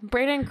through. Yeah,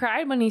 Brandon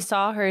cried when he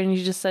saw her and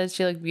he just said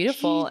she looked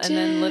beautiful. And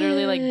then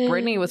literally like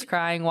Brittany was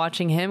crying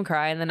watching him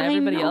cry, and then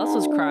everybody else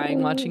was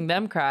crying watching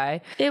them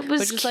cry. It was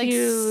which is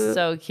cute. Like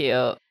so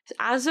cute.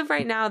 As of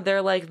right now,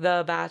 they're like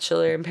the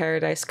Bachelor in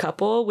Paradise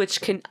couple,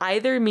 which can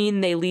either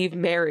mean they leave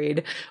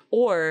married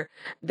or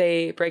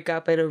they break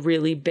up in a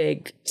really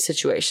big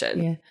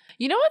situation. Yeah.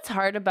 You know what's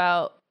hard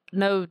about...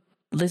 No,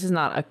 this is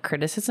not a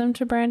criticism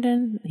to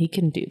Brandon. He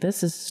can do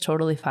this. This is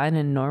totally fine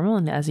and normal,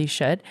 and as he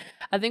should.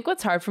 I think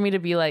what's hard for me to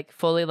be like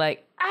fully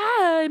like,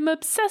 I'm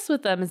obsessed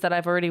with them, is that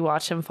I've already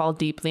watched him fall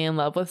deeply in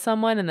love with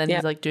someone, and then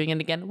he's like doing it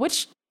again,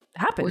 which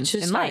happens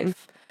in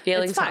life.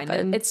 Feelings it's fine.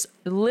 happen. It's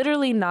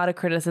literally not a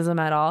criticism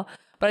at all.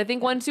 But I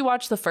think once you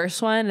watch the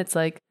first one, it's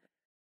like,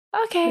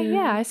 okay,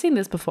 yeah, I've seen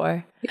this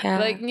before. Yeah.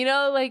 Like,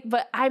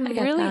 but I'm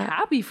really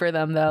happy for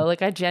them, though.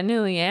 Like, I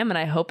genuinely am, and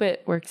I hope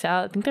it works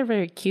out. I think they're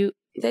very cute.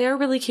 They are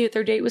really cute.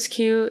 Their date was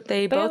cute.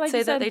 They both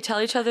say that they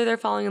tell each other they're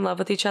falling in love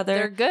with each other.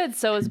 They're good,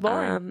 so is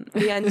boring.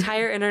 The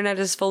entire internet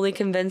is fully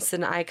convinced,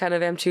 and I kind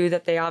of am too,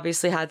 that they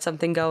obviously had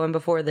something going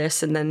before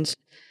this, and then...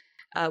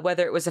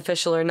 whether it was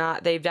official or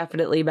not, they've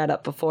definitely met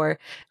up before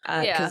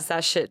because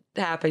that shit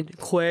happened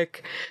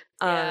quick.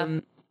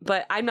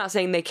 But I'm not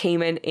saying they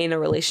came in a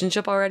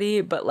relationship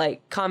already, but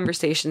like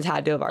conversations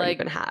had to have already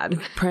been had.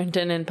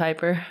 Brenton and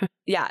Piper.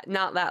 Yeah,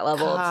 not that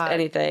level of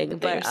anything,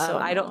 but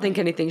I don't think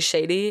anything's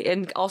shady.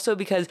 And also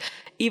because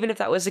even if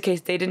that was the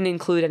case, they didn't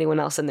include anyone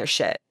else in their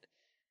shit.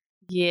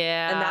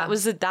 Yeah, and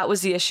that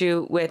was the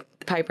issue with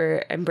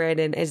Piper and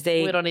Brandon, is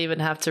we don't even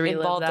have to relive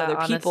involved that,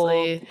 other people.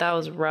 Honestly. That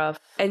was rough.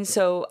 And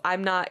so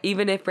I'm not,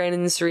 even if Brandon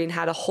and Serene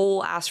had a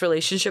whole ass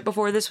relationship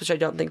before this, which I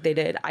don't think they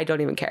did, I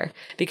don't even care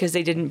because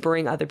they didn't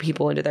bring other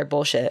people into their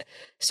bullshit.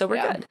 So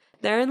we're good.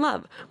 They're in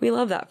love. We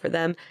love that for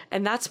them.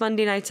 And that's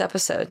Monday night's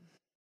episode.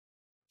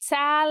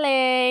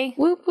 Sally.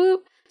 Whoop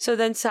whoop. So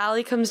then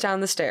Sally comes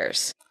down the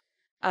stairs,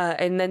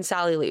 and then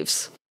Sally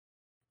leaves.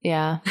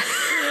 Yeah.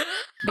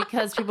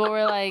 because people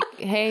were like,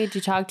 hey, did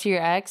you talk to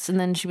your ex? And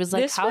then she was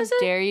like, how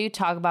dare you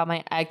talk about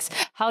my ex?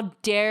 How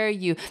dare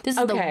you? This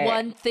is the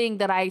one thing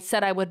that I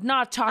said I would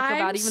not talk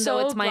about, even though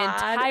it's my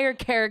entire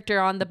character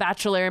on The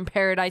Bachelor in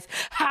Paradise.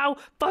 How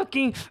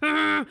fucking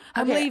I'm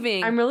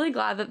leaving. I'm really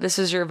glad that this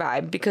is your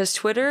vibe, because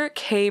Twitter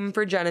came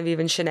for Genevieve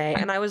and Shanae,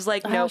 and I was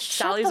like, no,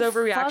 Sally's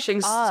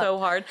overreacting so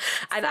hard.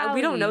 And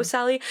we don't know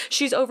Sally.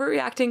 She's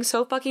overreacting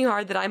so fucking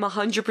hard that I'm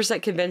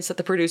 100% convinced that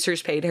the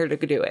producers paid her to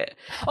do it.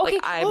 Okay.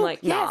 I'm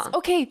like, nah. Yes.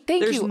 Okay,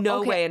 thank There's you. There's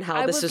no way in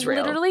hell this is real.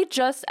 I was literally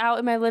just out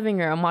in my living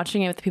room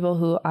watching it with people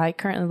who I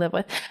currently live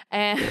with,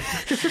 and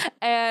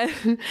I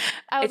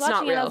was it's watching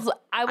not it. real.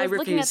 I was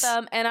looking at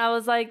them, and I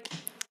was like,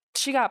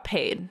 she got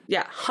paid.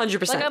 Yeah,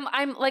 100%. Like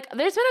I'm like,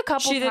 there's been a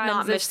couple times she did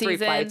not miss 3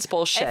 flights.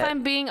 Bullshit. If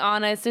I'm being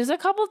honest, there's a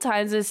couple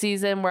times this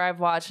season where I've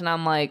watched and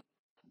I'm like,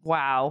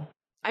 wow.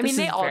 I mean,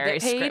 they all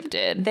get paid.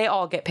 Scripted. They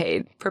all get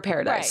paid for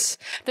Paradise.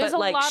 Right. There's but, a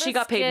like, lot she of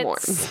got paid more.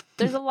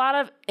 There's a lot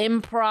of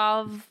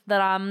improv that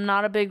I'm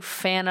not a big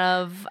fan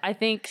of. I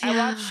think I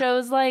watch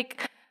shows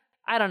like,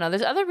 I don't know,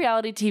 there's other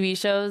reality TV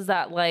shows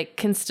that like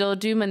can still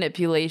do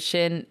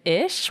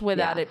manipulation-ish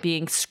without it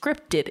being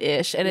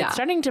scripted-ish. And it's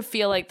starting to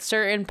feel like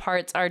certain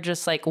parts are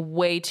just like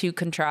way too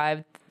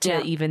contrived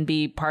to even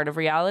be part of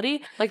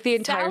reality. Like the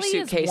entire Sally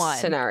suitcase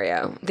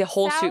scenario. The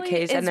whole Sally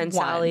suitcase and then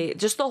Sally.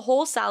 Just the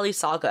whole Sally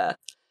saga.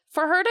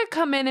 For her to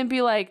come in and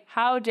be like,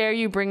 how dare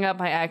you bring up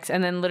my ex,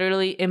 and then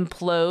literally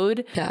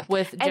implode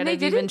with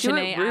Genevieve and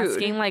Shanae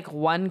asking like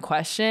one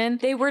question.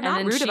 They were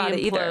not rude about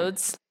it either.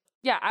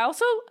 Yeah, I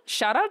also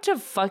shout out to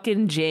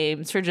fucking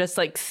James for just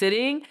like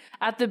sitting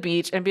at the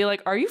beach and be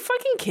like, are you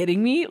fucking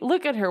kidding me?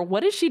 Look at her.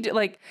 What is she do?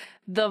 Like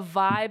the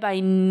vibe I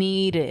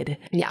needed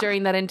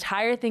during that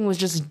entire thing was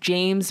just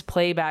James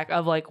playback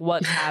of like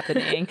what's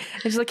happening.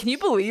 And she's like, can you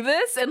believe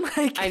this? And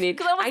like, I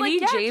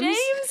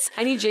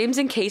need James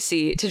and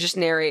Casey to just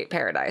narrate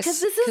Paradise.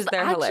 Because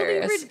they're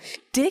hilarious.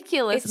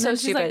 Ridiculous. It's so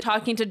she's like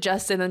talking to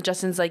Justin, and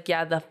Justin's like,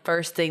 yeah, the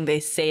first thing they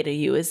say to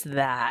you is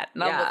that.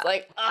 And I was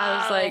like,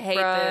 I hate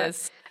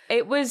this.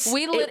 It was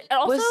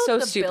so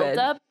stupid. Build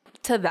up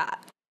to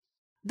that.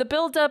 The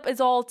build up is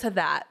all to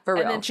that. For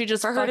real. And then she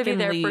just for her to be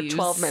there leaves. for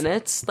 12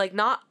 minutes, like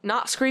not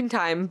screen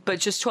time, but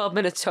just 12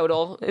 minutes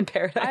total in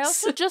Paradise. I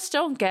also just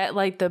don't get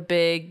like the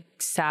big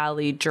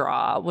Sally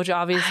draw, which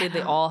obviously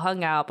they all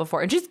hung out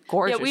before, and she's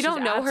gorgeous. Yeah, we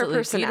don't know her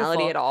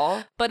personality at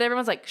all. But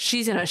everyone's like,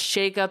 she's gonna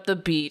shake up the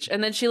beach,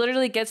 and then she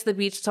literally gets to the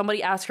beach.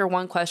 Somebody asks her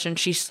one question,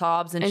 she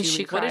sobs and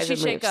she cries. What did she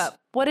shake up?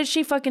 What did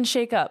she fucking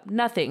shake up?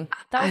 Nothing.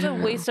 That was a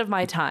waste of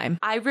my time.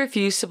 I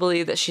refuse to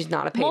believe that she's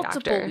not a paid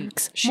actor.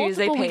 She's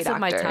a paid weeks actor. Of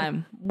my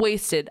time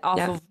wasted off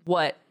of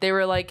what they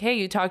were like. Hey,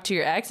 you talked to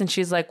your ex, and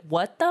she's like,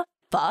 what the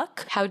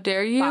fuck? How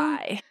dare you?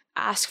 Bye.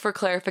 Ask for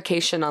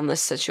clarification on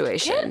this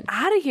situation. Get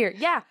out of here.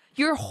 Yeah.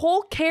 Your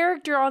whole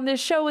character on this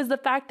show is the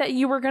fact that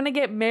you were going to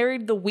get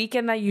married the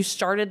weekend that you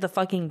started the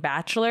fucking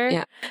Bachelor.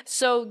 Yeah.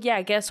 So,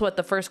 yeah, guess what?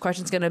 The first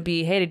question's going to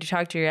be, hey, did you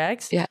talk to your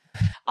ex? Yeah.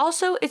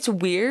 Also, it's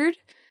weird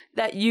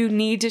that you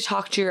need to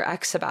talk to your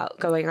ex about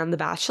going on The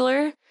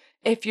Bachelor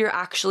if you're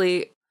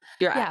actually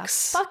your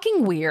ex.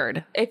 Fucking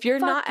weird. If you're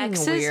not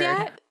exes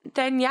yet,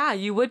 then yeah,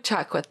 you would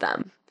check with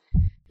them.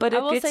 But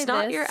if it's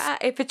not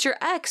if it's your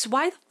ex,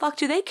 why the fuck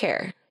do they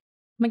care?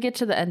 I'm going to get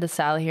to the end of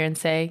Sally here and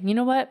say, you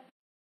know what?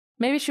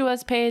 Maybe she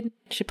was paid.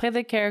 She played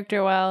the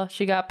character well.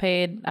 She got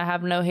paid. I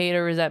have no hate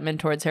or resentment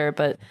towards her.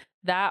 But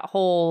that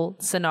whole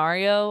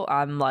scenario,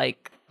 I'm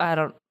like, I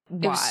don't,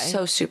 why? It was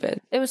so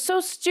stupid. It was so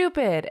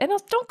stupid. And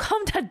don't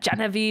come to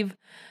Genevieve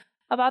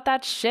about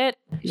that shit.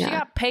 Yeah. She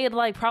got paid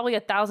like probably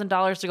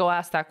 $1,000 to go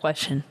ask that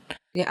question.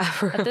 Yeah.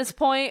 At this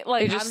point,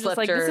 like, I'm just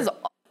like,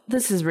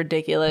 this is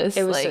ridiculous.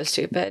 It was so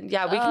stupid.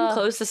 Yeah, we can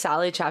close the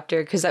Sally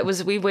chapter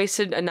because we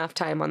wasted enough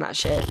time on that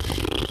shit.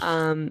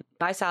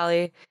 Bye,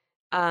 Sally.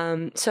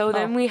 So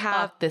then we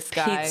have this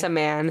guy. Pizza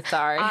Man.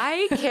 Sorry.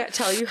 I can't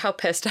tell you how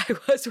pissed I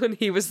was when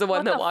he was the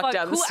one that walked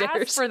down the stairs.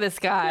 Who asked for this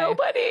guy?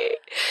 Nobody.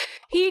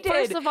 He did.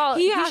 First of all,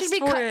 he asked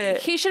for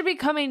it. He should be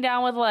coming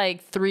down with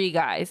like 3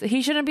 guys.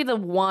 He shouldn't be the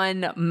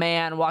one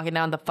man walking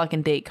down the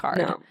fucking date card.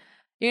 No.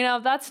 You know,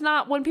 that's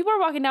not, when people are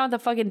walking down with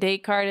the fucking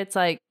date card, it's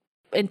like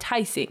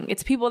enticing.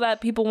 It's people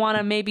that people want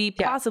to maybe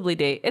possibly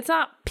date. It's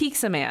not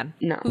Pizza Man.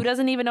 No. Who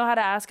doesn't even know how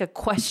to ask a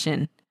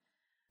question.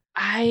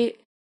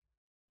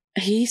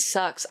 He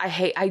sucks.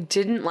 I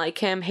didn't like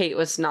him. Hate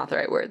was not the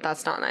right word.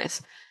 That's not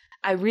nice.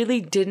 I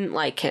really didn't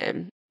like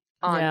him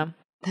on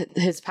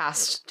his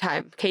past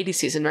time. Katie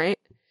season, right?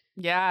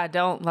 Yeah, I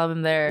don't love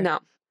him there. No.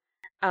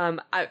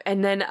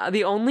 And then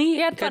the only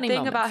good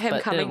thing about him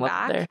coming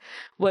back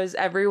was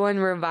everyone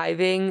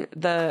reviving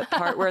the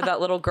part where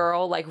that little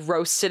girl like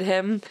roasted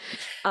him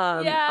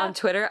on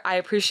Twitter. I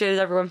appreciated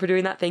everyone for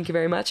doing that. Thank you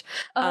very much.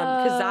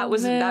 Because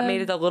that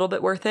made it a little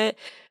bit worth it.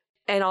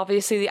 And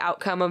obviously the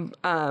outcome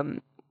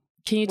of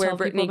can you where tell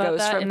Brittany people about goes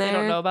that from if there. They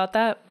don't know about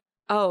that?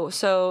 Oh,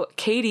 so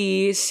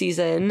Katie's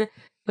season.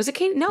 Was it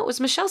Katie? No, it was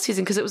Michelle's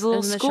season because it was a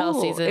little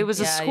school. Season. It was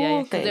a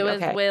school thing. It was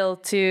Will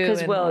too.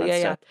 Because Will,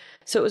 yeah.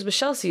 So it was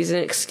Michelle's season.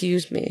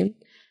 Excuse me.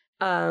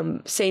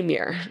 Same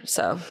year.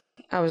 So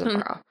I was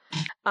in choral.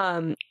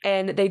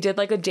 And they did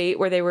like a date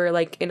where they were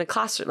like in a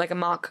classroom, like a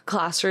mock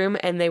classroom,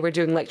 and they were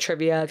doing like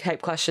trivia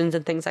type questions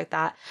and things like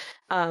that,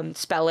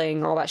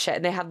 spelling, all that shit.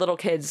 And they had little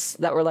kids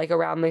that were like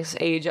around this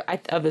age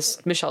of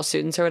this Michelle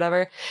students or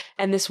whatever.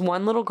 And this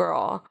one little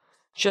girl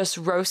just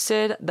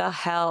roasted the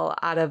hell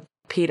out of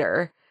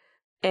Peter.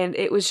 And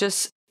it was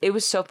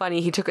so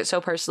funny. He took it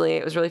so personally.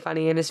 It was really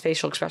funny, and his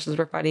facial expressions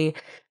were funny.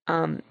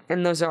 And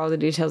those are all the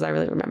details I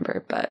really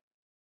remember, but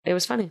it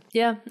was funny.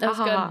 Yeah, that was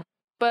good.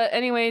 But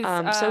anyways,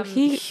 so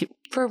he,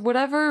 for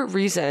whatever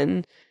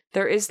reason,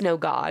 there is no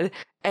God,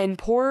 and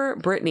poor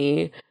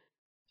Brittany,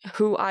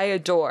 who I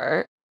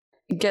adore,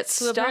 gets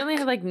stuck. Apparently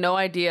had like no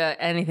idea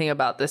anything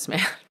about this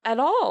man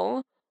at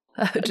all.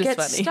 Just gets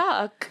funny.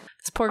 Stuck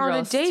this poor girl on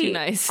a date too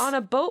nice. on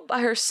a boat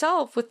by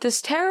herself with this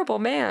terrible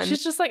man.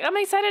 She's just like, I'm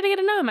excited to get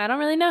to know him. I don't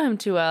really know him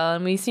too well,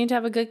 and we seem to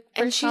have a good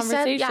first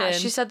conversation.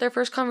 She said their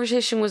first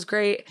conversation was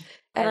great,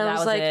 and I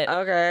was like,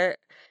 okay.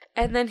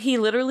 And then he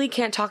literally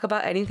can't talk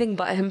about anything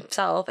but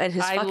himself and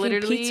his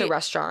fucking pizza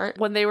restaurant.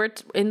 When they were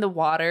in the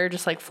water,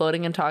 just like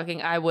floating and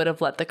talking, I would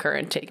have let the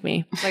current take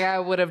me. Like I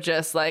would have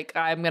just like,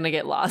 I'm gonna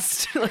get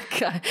lost,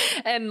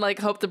 and like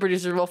hope the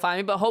producers will find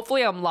me. But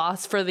hopefully, I'm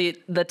lost for the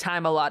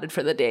time allotted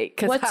for the date.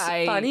 Because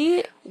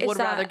funny would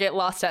rather get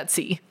lost at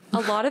sea.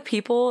 A lot of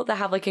people that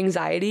have like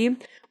anxiety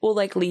will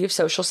like leave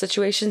social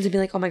situations and be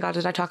like, oh my God,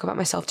 did I talk about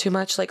myself too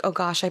much? Like, oh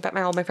gosh, I bet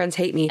all my friends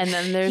hate me. And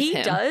then there's he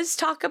him. does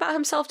talk about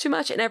himself too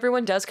much, and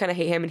everyone does kind of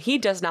hate him, and he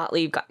does not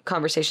leave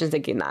conversations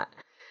thinking that.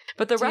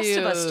 But the rest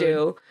of us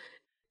do.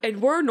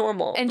 And we're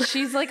normal. And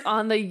she's like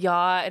on the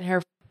yacht, and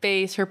her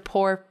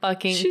poor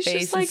fucking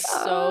face is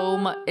so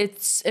much,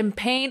 it's in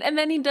pain. And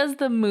then he does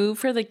the move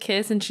for the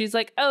kiss, and she's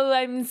like, oh,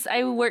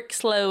 I work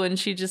slow, and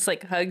she just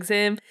like hugs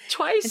him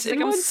twice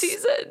in one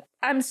season.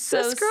 I'm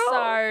so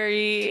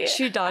sorry.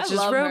 She dodges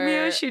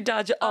Romeo. Her. She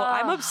dodges. Oh,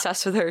 I'm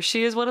obsessed with her.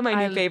 She is one of my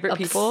new favorite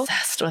people.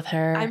 Obsessed with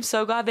her. I'm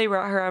so glad they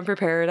brought her on for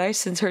Paradise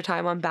since her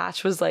time on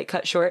Batch was like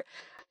cut short.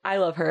 I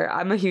love her.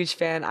 I'm a huge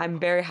fan. I'm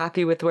very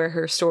happy with where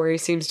her story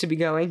seems to be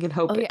going, and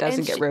hope it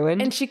doesn't get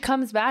ruined. And she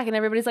comes back, and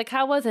everybody's like,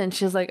 how was it? And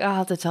she's like, I'll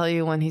have to tell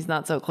you when he's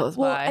not so close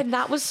by. And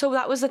that was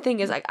the thing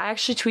is like, I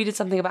actually tweeted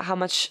something about how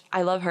much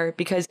I love her,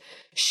 because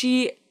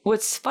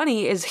what's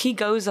funny is he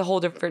goes a whole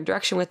different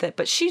direction with it,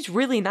 but she's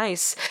really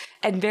nice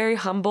and very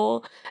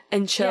humble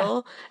and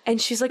chill. Yeah.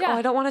 And she's like, oh,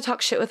 I don't want to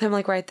talk shit with him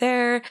like right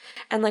there,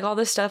 and like all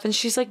this stuff. And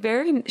she's like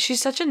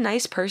she's such a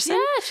nice person.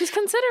 Yeah, she's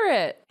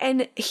considerate.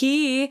 And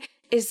he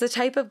is the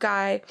type of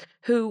guy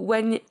who,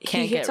 when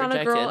he hits on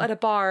a girl at a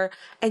bar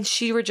and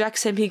she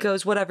rejects him, he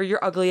goes, whatever,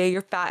 you're ugly,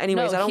 you're fat.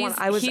 Anyways, he's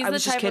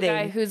the type of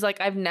guy who's like,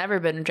 I've never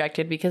been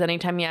rejected, because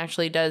anytime he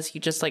actually does, he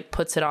just like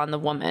puts it on the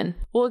woman.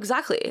 Well,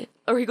 exactly.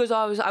 Or he goes,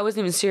 oh, I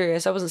wasn't even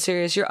serious. I wasn't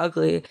serious. You're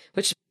ugly.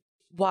 Which,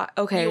 what?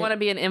 Okay. You want to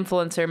be an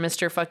influencer,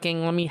 Mr.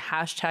 Fucking, let me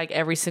hashtag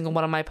every single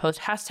one of my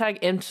posts.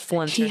 Hashtag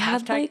influencer.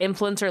 Hashtag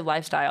influencer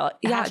lifestyle.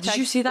 Yeah, hashtag did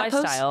you see that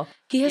lifestyle. Post?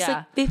 He has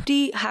like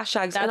 50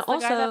 hashtags. That's and the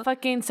also, guy that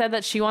fucking said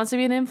that she wants to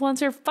be an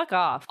influencer? Fuck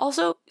off.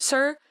 Also,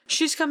 sir,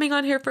 she's coming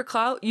on here for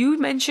clout. You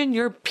mention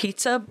your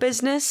pizza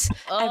business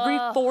every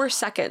 4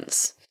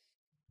 seconds.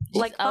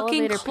 Like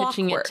fucking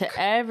pitching it to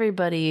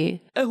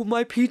everybody. Oh,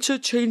 my pizza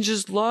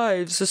changes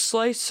lives. A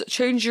slice,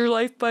 change your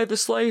life by the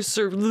slice.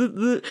 Or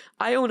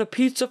I own a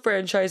pizza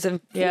franchise in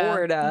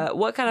Florida.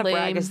 What kind of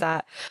brag is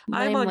that?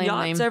 I'm on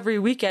yachts every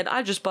weekend.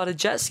 I just bought a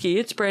jet ski.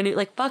 It's brand new.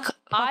 Like fuck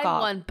I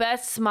off. won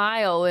best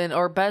smile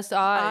or best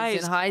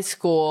eyes in high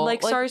school.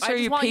 Like sorry, sir,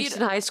 you peaked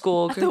in high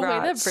school. Congrats. The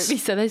way that Brittany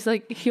said that, he's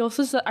like, he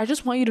also said, I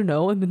just want you to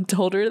know, and then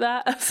told her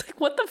that. I was like,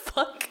 what the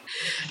fuck?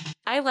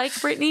 I like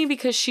Brittany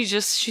because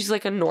she's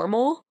like a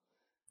normal.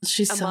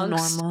 She's so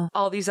normal.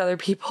 All these other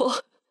people.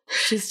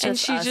 She's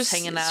just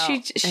hanging out.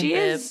 She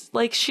is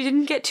like, she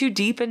didn't get too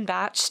deep in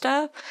Batch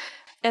stuff,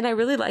 and I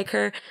really like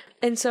her.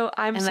 And so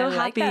I'm so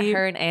happy that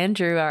her and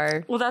Andrew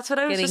are. Well, that's what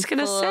I was just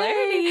gonna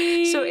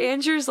say. So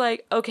Andrew's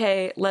like,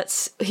 okay,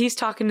 he's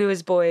talking to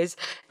his boys,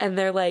 and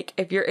they're like,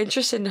 if you're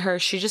interested in her,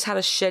 she just had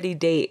a shitty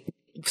date.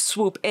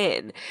 Swoop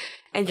in.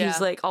 And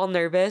he's like all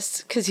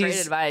nervous because he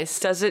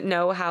doesn't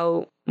know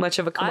how much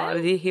of a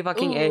commodity he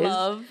fucking is. I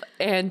love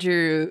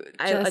Andrew.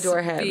 I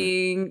adore him.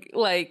 Being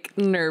like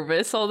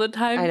nervous all the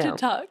time to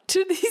talk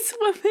to these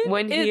women.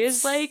 When he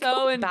is like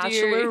so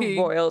Bachelor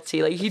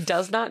royalty, like he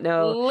does not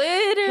know.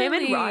 Literally, him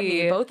and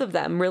Rodney, both of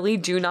them, really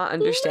do not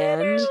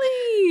understand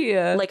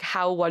like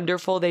how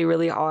wonderful they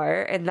really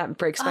are, and that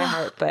breaks my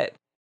heart. But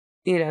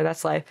you know,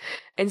 that's life.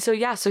 And so,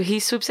 so he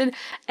swoops in.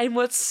 And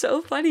what's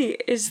so funny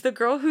is the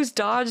girl who's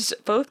dodged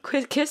both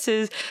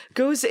kisses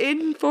goes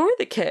in for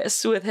the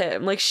kiss with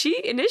him. Like, she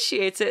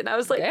initiates it. And I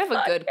was like, they have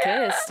a good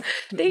kiss.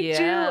 They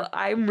do.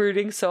 I'm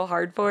rooting so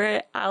hard for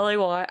it. All I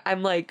want,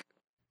 I'm like,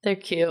 they're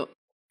cute.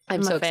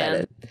 I'm so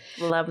excited.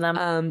 Love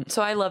them.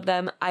 So I love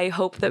them. I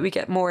hope that we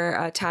get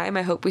more time.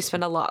 I hope we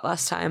spend a lot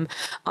less time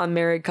on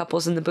married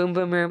couples in the Boom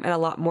Boom Room and a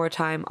lot more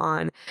time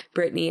on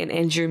Brittany and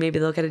Andrew. Maybe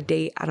they'll get a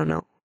date. I don't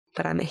know.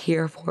 But I'm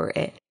here for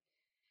it.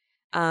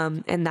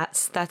 And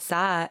that's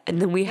that.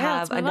 And then we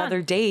have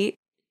another date.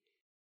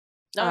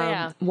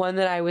 One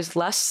that I was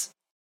less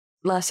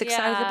less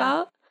excited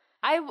about.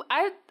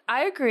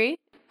 I agree.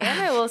 And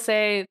I will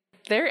say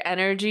their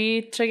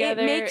energy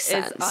together is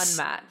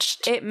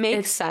unmatched. It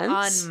makes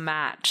sense.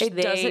 Unmatched. It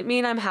doesn't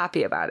mean I'm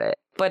happy about it,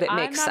 but it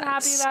makes sense. I'm not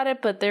happy about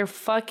it, but they're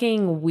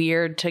fucking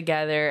weird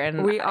together.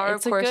 And we are,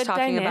 of course,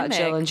 talking about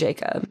Jill and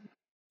Jacob.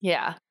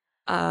 Yeah.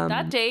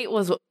 That date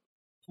was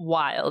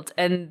wild.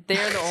 And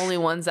they're the only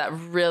ones that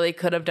really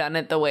could have done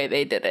it the way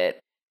they did it.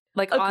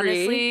 Like,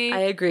 honestly, I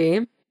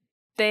agree.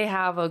 They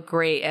have a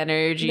great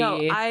energy. No,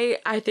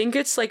 I think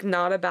it's like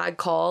not a bad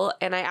call.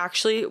 And I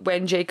actually,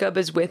 when Jacob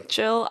is with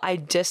Jill, I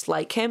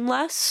dislike him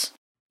less.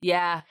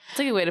 Yeah, that's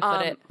a good way to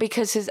put it.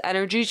 Because his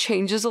energy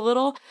changes a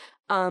little.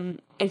 And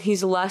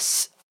he's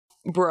less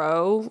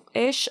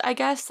bro-ish, I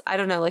guess. I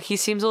don't know. Like, he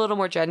seems a little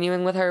more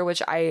genuine with her,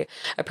 which I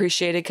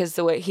appreciated, because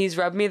the way he's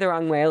rubbed me the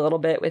wrong way a little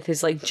bit with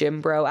his like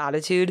gym bro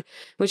attitude,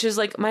 which is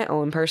like my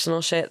own personal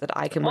shit that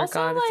I can work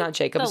on. It's not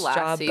Jacob's job. The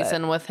last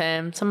season with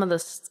him, some of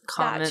the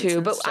comments that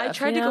too. But stuff, I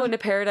tried to go into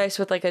Paradise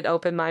with like an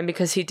open mind,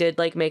 because he did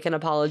like make an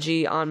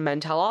apology on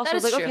Mental. Also, I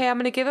was like, okay, I'm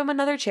gonna give him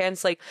another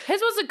chance. Like,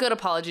 his was a good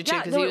apology too,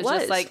 because he was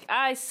just like,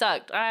 I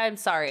sucked, I'm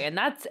sorry, and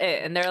that's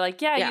it. And they're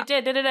like, yeah. You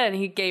did, and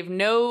he gave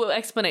no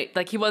explanation.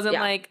 Like, he wasn't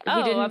like, oh,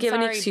 he didn't give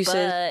any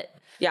excuses.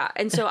 Yeah,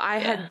 and so I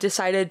had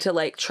decided to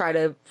like try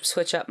to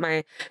switch up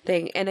my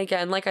thing. And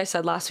again, like I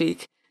said last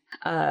week,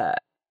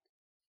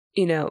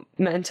 you know,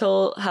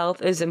 mental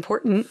health is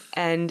important,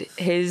 and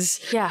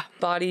his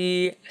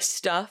body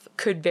stuff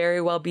could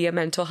very well be a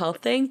mental health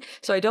thing.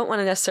 So I don't want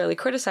to necessarily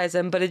criticize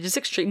him, but it is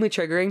extremely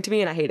triggering to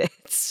me, and I hate it.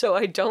 So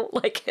I don't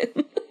like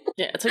him.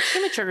 Yeah, it's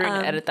extremely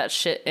triggering to edit that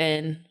shit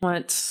in when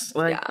it's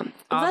like,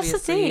 that's the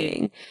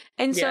thing.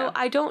 And so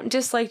I don't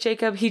dislike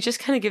Jacob. He just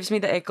kind of gives me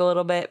the ick a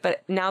little bit.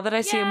 But now that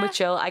I see him with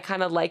Jill, I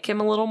kind of like him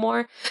a little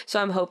more.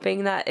 So I'm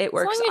hoping that it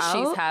works out. As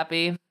long as she's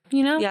happy,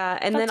 you know? Yeah,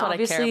 and then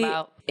obviously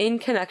in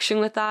connection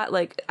with that,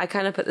 like, I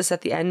kind of put this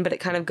at the end, but it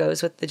kind of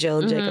goes with the Jill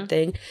and Jacob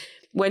thing.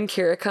 When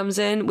Kira comes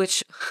in,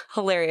 which,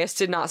 hilarious,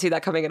 did not see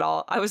that coming at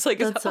all. I was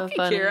like, is that so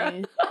funny.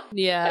 Kira?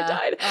 Yeah. I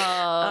died.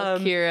 Oh,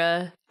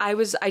 Kira. I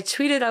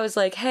tweeted, I was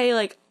like, hey,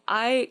 like,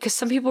 because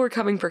some people were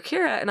coming for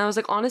Kira, and I was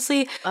like,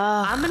 honestly,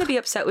 I'm going to be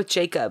upset with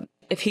Jacob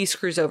if he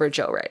screws over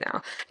Jill right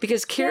now.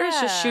 Because Kira's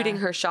just shooting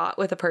her shot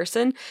with a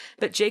person,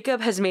 but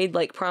Jacob has made,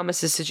 like,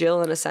 promises to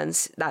Jill in a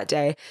sense that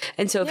day.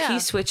 And so if he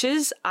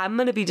switches, I'm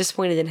going to be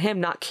disappointed in him,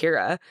 not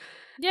Kira.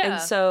 Yeah.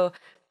 And so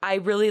I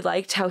really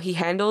liked how he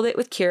handled it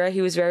with Kira.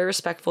 He was very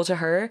respectful to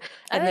her.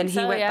 And then he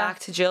went back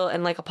to Jill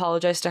and like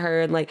apologized to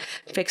her and like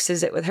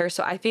fixes it with her.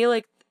 So I feel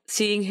like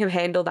seeing him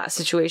handle that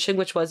situation,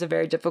 which was a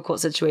very difficult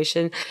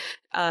situation,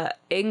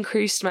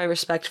 increased my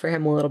respect for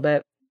him a little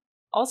bit.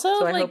 Also,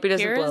 so I hope he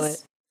doesn't blow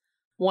it.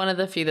 One of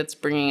the few that's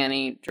bringing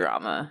any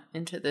drama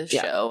into this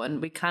show,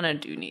 and we kind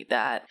of do need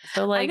that.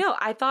 So, like, I know.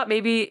 I thought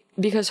maybe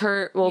because we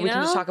can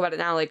just talk about it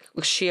now. Like,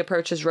 she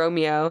approaches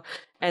Romeo,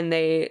 and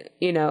they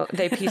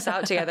peace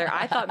out together.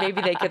 I thought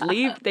maybe they could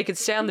leave. They could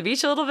stay on the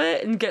beach a little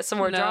bit and get some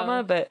more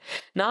drama, but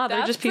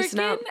they're just piecing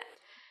out.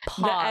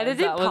 Was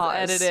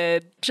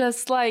edited.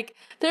 Just like,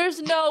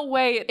 there's no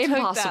way it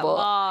took that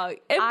long.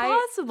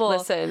 Impossible.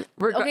 Listen,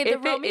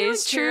 if it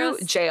is true,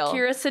 jail.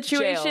 Kira's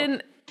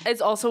situation is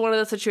also one of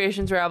those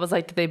situations where I was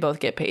like, did they both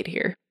get paid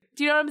here?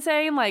 Do you know what I'm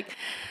saying? Like,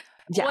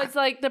 it's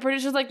like the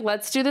producer's like,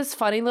 let's do this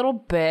funny little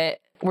bit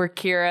where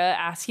Kira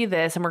asks you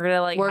this, and we're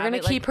gonna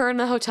keep her in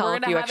the hotel a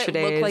few extra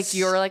days. Look like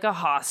you're like a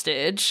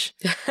hostage,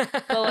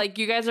 but like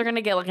you guys are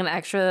gonna get like an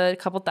extra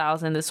couple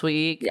thousand this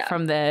week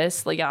from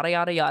this, like yada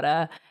yada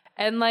yada,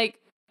 and like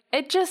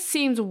it just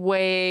seems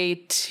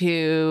way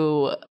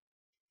too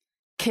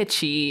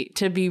kitschy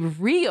to be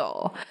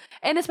real.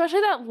 And especially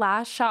that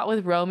last shot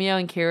with Romeo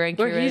and Kira, and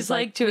where he's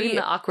like doing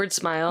the awkward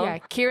smile. Yeah,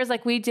 Kira's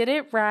like, we did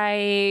it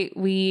right.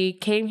 We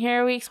came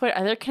here, we explored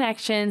other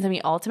connections, and we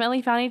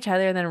ultimately found each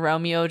other. And then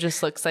Romeo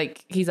just looks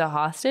like he's a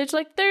hostage.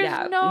 Like,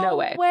 there's no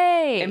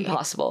way.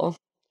 Impossible.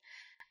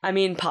 I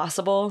mean,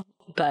 possible,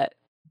 but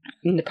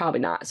probably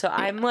not. So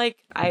I'm like,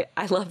 I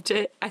loved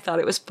it. I thought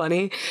it was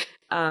funny.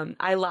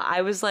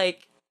 I was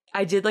like,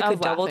 I did like a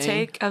double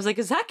take. I was like,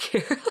 is that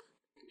Kira?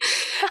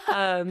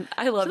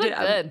 I loved it.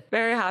 I'm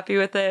very happy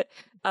with it.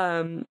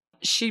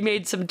 She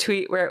made some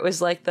tweet where it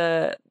was like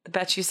the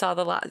bet you saw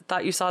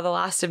thought you saw the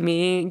last of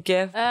me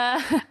gif.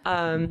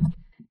 And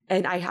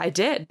I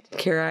did,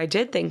 Kira. I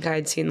did think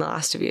I'd seen the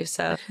last of you.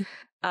 So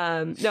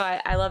no,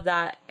 I love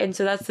that. And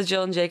so that's the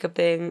Jill and Jacob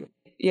thing.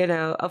 You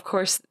know, of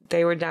course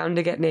they were down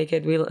to get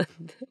naked. Of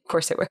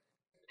course they were.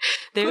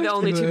 They were the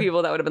only two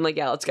people that would have been like,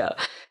 yeah, let's go.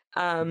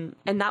 And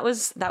that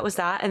was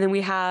that. And then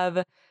we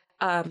have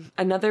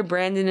another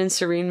Brandon and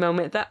Serene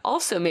moment that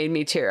also made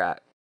me tear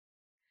up.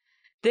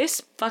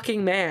 This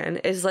fucking man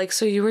is like,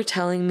 so you were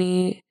telling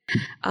me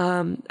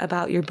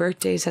about your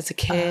birthdays as a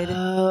kid.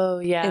 Oh,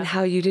 yeah. And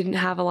how you didn't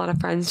have a lot of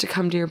friends to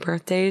come to your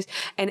birthdays.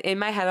 And in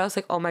my head, I was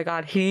like, oh my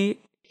God, he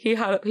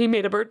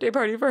made a birthday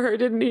party for her,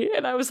 didn't he?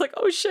 And I was like,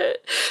 oh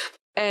shit.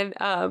 And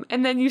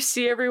then you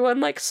see everyone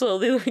like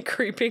slowly like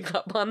creeping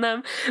up on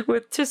them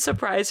to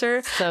surprise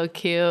her. So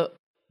cute.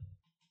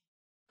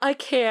 I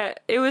can't.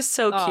 It was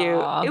so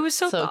cute. It was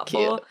so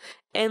thoughtful. Cute.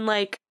 And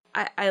like,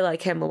 I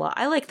like him a lot.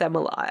 I like them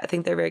a lot. I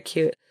think they're very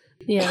cute.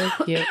 Yeah,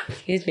 they're cute.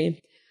 Excuse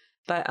me.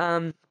 But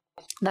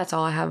that's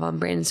all I have on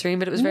Brandon Serene,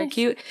 but it was very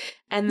cute.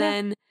 And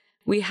then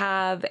we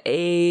have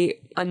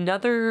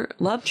another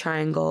love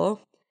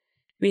triangle.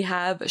 We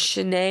have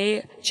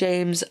Shanae,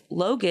 James,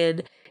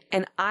 Logan,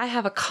 and I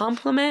have a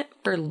compliment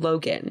for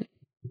Logan.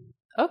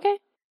 Okay.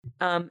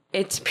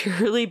 It's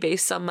purely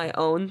based on my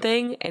own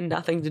thing and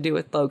nothing to do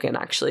with Logan,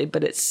 actually,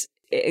 but it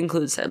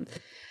includes him.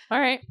 All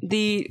right.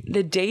 The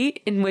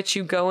date in which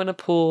you go in a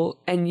pool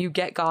and you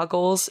get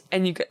goggles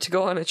and you get to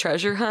go on a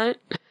treasure hunt,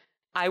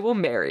 I will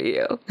marry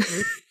you.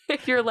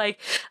 If you're like,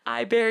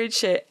 I buried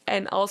shit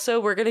and also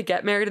we're gonna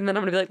get married and then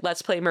I'm gonna be like,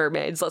 let's play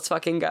mermaids, let's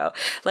fucking go.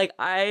 Like,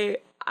 I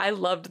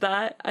loved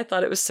that. I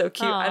thought it was so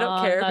cute. I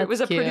don't care if it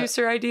was a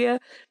producer idea.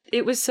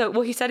 It was so,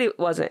 well, he said it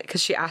wasn't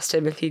because she asked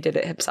him if he did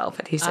it himself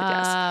and he said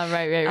yes.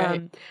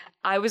 Right.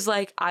 I was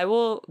like,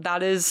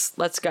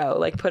 let's go.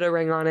 Like, put a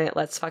ring on it.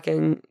 Let's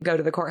fucking go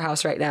to the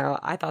courthouse right now.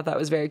 I thought that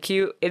was very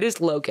cute. It is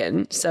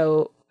Logan,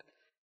 so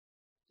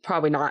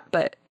probably not,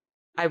 but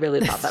I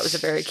really thought that was a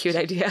very cute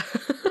idea.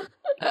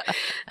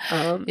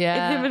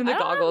 Yeah. Him in the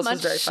goggles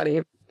was very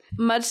funny.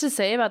 Much to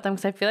say about them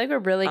because I feel like we're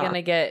really going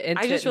to get into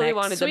it. I just really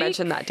wanted to week.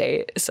 mention that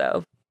date,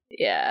 so.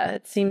 Yeah,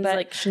 it seems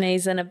like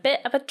Shanae's in a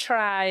bit of a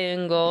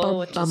triangle,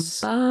 which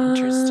is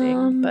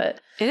interesting, but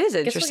it is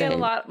interesting. I guess we'll get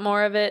a lot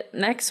more of it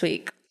next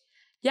week.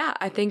 Yeah,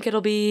 I think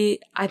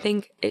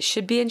it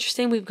should be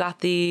interesting. We've got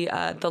the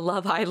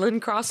Love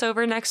Island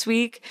crossover next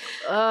week.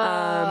 So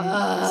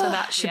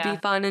that should be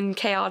fun and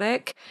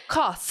chaotic.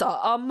 Casa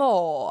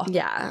Amor.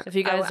 Yeah. If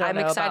you guys don't I'm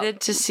know excited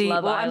about to see.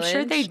 Love I'm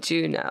sure Island. they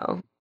do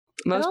know.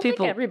 Most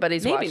people, think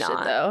everybody's maybe watched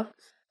not. it though.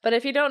 But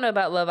if you don't know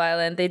about Love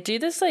Island, they do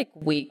this like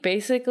week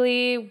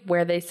basically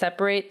where they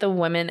separate the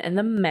women and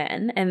the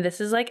men. And this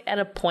is like at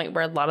a point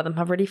where a lot of them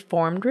have already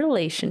formed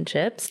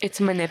relationships. It's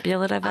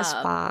manipulative as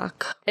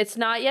fuck. It's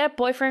not yet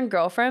boyfriend,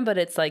 girlfriend, but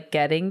it's like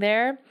getting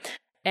there.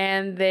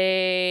 And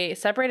they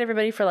separate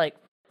everybody for like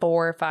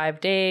 4 or 5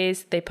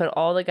 days. They put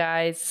all the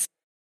guys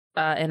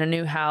in a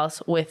new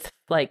house with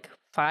like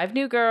 5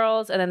 new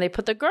girls, and then they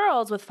put the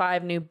girls with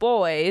 5 new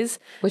boys.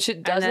 Which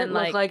it doesn't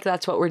look like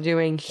that's what we're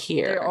doing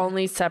here. They're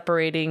only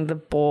separating the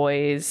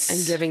boys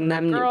and giving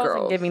them new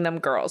girls. And giving them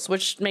girls,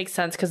 which makes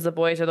sense because the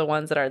boys are the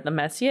ones that are the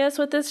messiest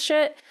with this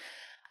shit.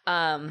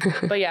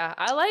 But yeah,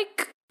 I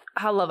like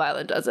how Love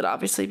Island does it,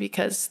 obviously,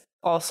 because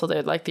also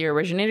they're like the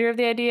originator of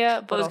the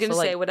idea. But I was going to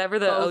say, whatever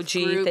the OG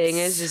thing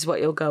is what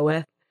you'll go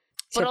with.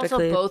 But also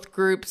both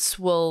groups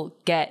will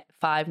get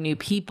 5 new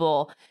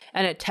people,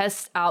 and it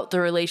tests out the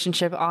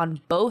relationship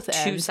on both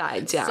ends. 2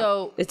 sides, yeah.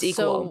 So it's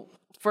equal. So,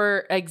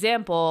 for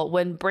example,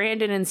 when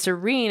Brandon and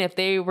Serene, if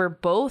they were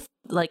both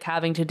like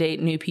having to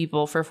date new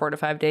people for 4 to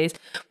 5 days,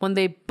 when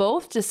they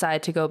both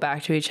decide to go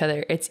back to each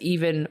other, it's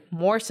even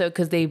more so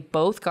because they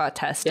both got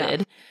tested.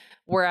 Yeah.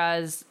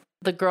 Whereas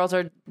the girls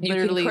are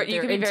literally you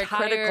can be very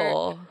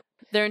critical.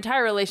 Their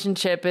entire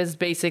relationship is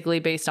basically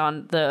based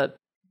on the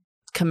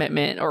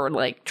commitment or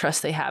like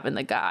trust they have in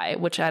the guy,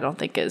 which I don't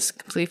think is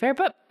completely fair,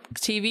 but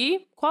TV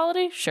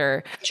quality,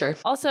 sure.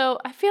 Also,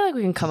 I feel like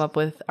we can come up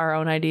with our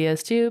own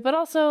ideas too, but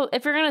also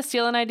if you're gonna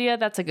steal an idea,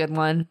 that's a good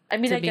one. I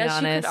mean, I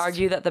guess you could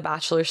argue that The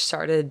Bachelor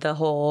started the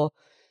whole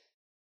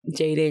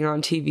dating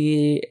on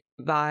TV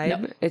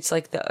vibe. Nope. It's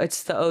like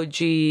it's the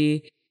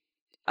OG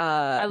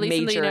at least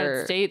in the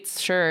United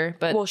States, sure,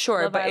 but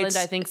Love Island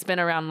I think's been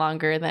around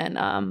longer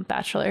than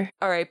Bachelor.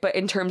 All right, but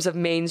in terms of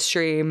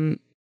mainstream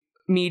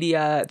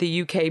media,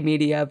 the UK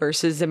media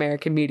versus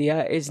American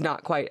media is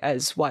not quite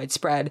as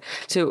widespread.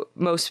 So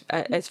most,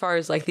 as far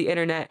as like the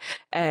internet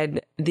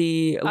and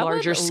the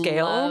larger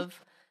scale.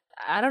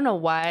 I don't know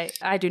why.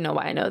 I do know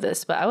why I know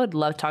this, but I would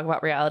love to talk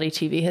about reality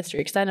TV history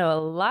because I know a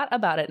lot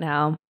about it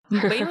now.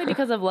 Mainly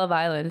because of Love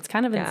Island. It's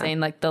kind of insane,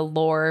 like the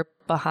lore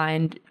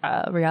behind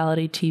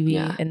reality TV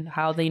and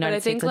how the United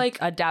States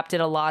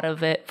adapted a lot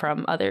of it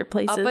from other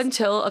places. Up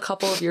until a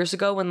couple of years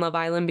ago when Love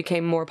Island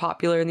became more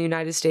popular in the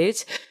United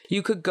States,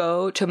 you could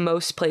go to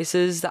most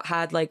places that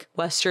had like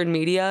Western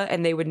media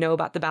and they would know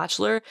about The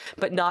Bachelor,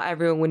 but not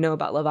everyone would know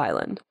about Love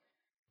Island.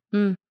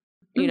 You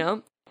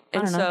know?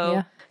 And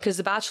so, because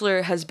The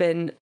Bachelor has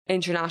been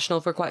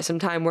international for quite some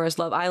time, whereas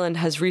Love Island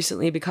has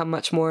recently become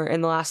much more,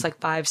 in the last like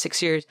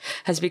 5-6 years,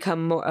 has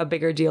become a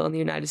bigger deal in the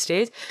United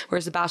States,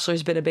 whereas The Bachelor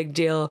has been a big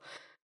deal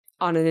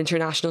on an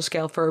international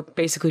scale for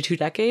basically 2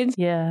 decades.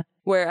 Yeah.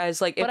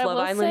 Whereas like if Love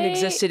Island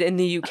existed in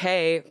the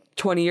UK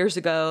 20 years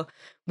ago,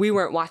 we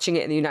weren't watching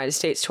it in the United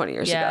States 20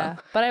 years ago.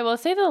 But I will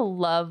say the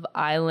Love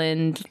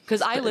Island,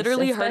 because I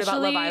literally heard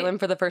about Love Island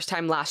for the first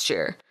time last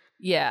year.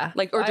 Yeah.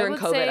 Like, or during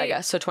COVID, I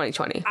guess. So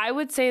 2020. I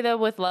would say though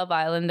with Love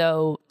Island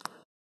though,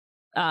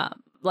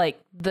 like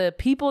the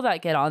people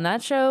that get on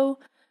that show,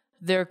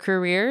 their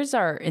careers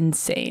are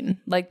insane.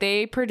 Like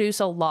they produce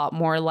a lot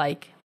more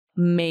like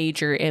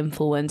major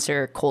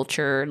influencer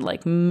culture,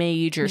 like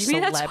major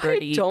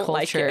celebrity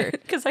culture.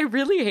 Because I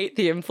really hate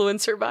the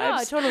influencer vibes. No,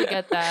 I totally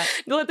get that.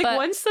 Like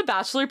once the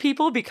Bachelor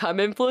people become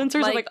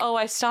influencers, I'm like, oh,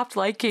 I stopped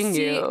liking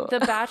you. The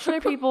Bachelor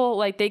people,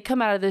 like, they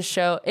come out of this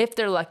show, if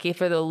they're lucky,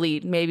 for the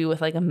lead, maybe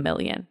with like 1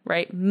 million,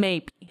 right?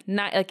 Maybe.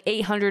 Not like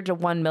 800 to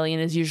 1 million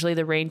is usually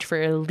the range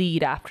for a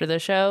lead after the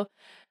show.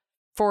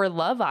 For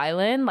Love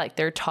Island, like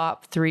their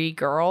top 3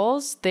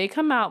 girls, they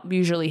come out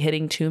usually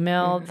hitting 2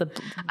 mil. The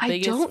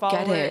biggest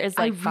follower is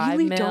like 5 mil. I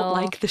really don't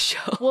like the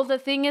show. Well, the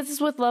thing is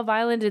with Love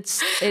Island,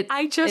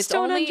 I just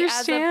don't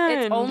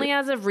understand. It's only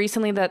as of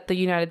recently that the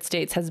United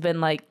States has been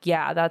like,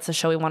 yeah, that's a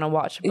show we want to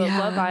watch. But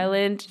Love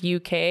Island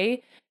UK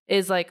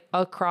is like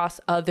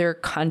across other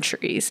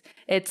countries.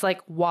 It's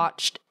like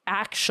watched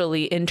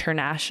actually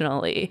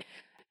internationally.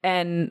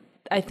 And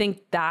I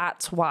think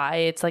that's why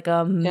it's like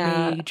a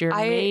major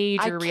reality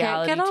TV show. I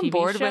can't get on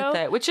board with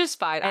it, which is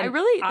fine. And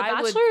The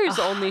Bachelor is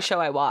the only show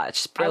I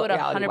watch. I would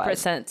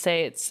 100%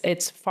 say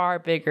it's far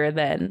bigger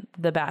than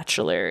The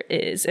Bachelor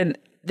is. And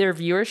their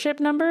viewership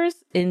numbers,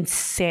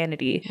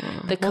 insanity.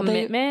 Yeah. The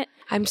commitment.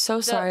 I'm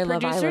so sorry,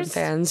 Love Island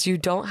fans. You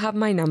don't have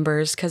my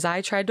numbers because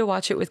I tried to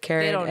watch it with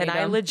Karen and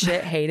I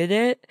legit hated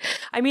it.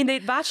 I mean, The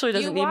Bachelor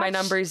doesn't need my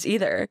numbers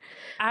either.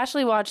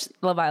 Ashley watched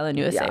Love Island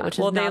USA, which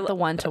is not the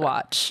one to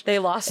watch. They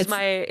lost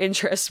my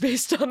interest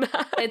based on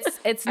that.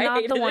 It's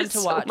not the one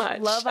to watch.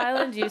 Love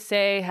Island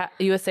USA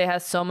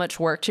has so much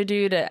work to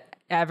do to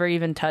ever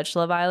even touch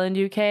Love Island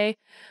UK.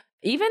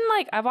 Even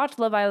like I've watched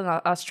Love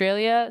Island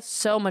Australia,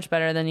 so much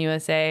better than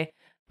USA,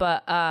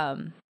 but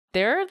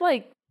they're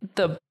like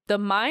the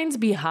minds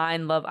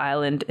behind Love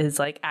Island is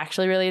like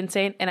actually really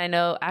insane. And I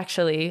know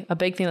actually a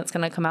big thing that's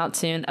going to come out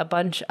soon, a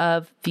bunch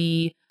of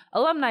the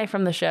alumni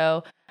from the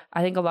show,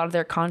 I think a lot of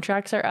their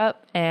contracts are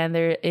up, and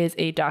there is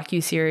a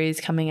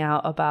docu-series coming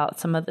out about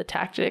some of the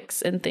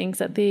tactics and things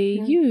that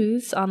they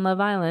use on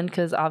Love Island,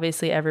 because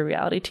obviously every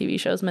reality TV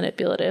show is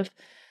manipulative.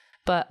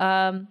 But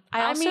I'm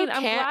glad we have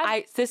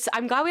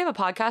a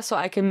podcast so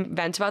I can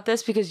vent about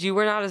this, because you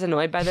were not as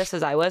annoyed by this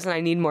as I was, and I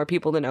need more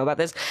people to know about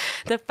this.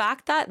 The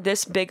fact that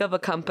this big of a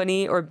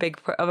company or big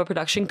of a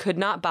production could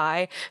not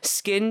buy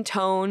skin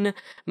tone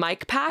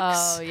mic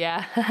packs. Oh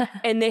yeah.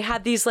 And they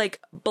had these like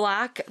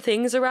black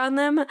things around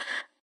them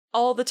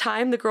all the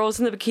time, the girls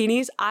in the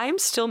bikinis. I'm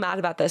still mad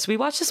about this. We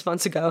watched this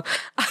months ago.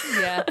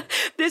 Yeah.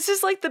 This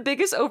is like the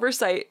biggest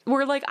oversight.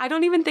 We're like, I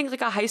don't even think like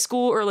a high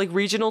school or like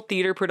regional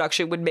theater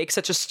production would make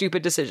such a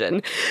stupid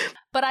decision.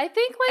 But I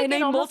think like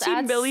and a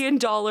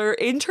multi-million-dollar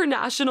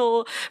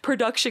international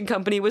production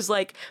company was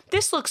like,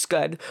 this looks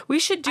good. We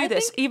should do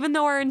this. Even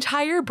though our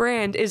entire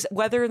brand is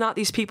whether or not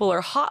these people are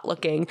hot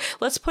looking,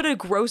 let's put a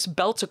gross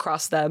belt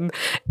across them.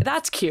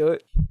 That's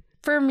cute.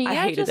 For me,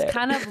 I just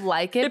kind of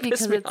like it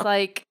because it's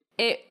like,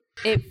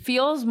 it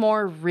feels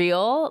more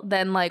real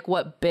than like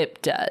what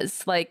BIP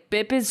does. Like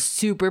BIP is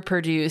super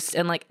produced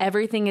and like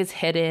everything is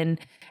hidden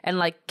and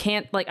like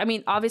I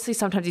mean, obviously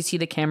sometimes you see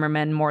the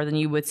cameramen more than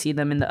you would see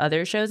them in the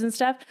other shows and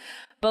stuff.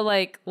 But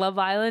like Love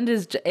Island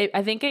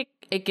I think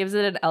it gives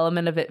it an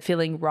element of it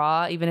feeling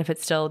raw, even if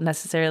it still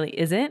necessarily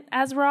isn't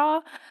as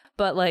raw.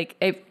 But like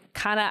it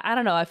kind of, I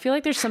don't know. I feel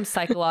like there's some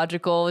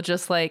psychological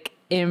just like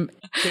thing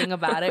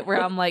about it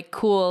where I'm like,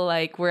 cool.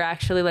 Like we're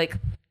actually like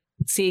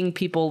seeing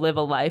people live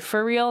a life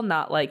for real,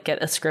 not like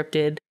get a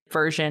scripted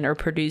version or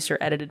produced or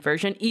edited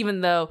version,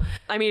 even though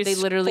they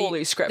literally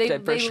fully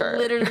scripted for sure. They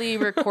literally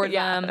record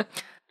them.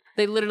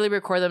 They literally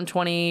record them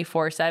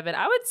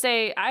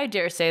 24/7. I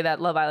dare say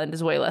that Love Island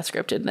is way less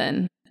scripted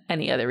than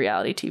any other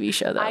reality TV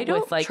show, though. I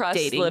don't with, like, trust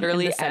dating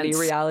literally any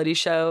reality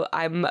show.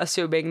 I'm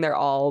assuming they're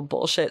all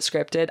bullshit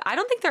scripted. I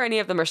don't think any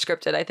of them are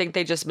scripted. I think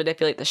they just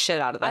manipulate the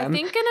shit out of them. I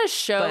think in a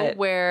show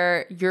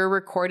where you're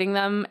recording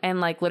them and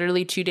like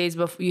literally 2 days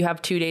before, you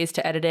have 2 days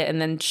to edit it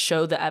and then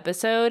show the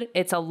episode,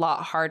 it's a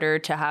lot harder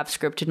to have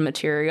scripted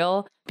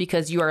material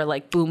because you are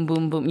like boom,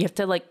 boom, boom. You have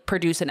to like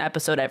produce an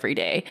episode every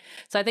day.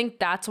 So I think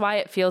that's why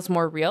it feels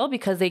more real,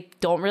 because they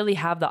don't really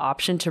have the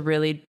option to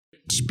really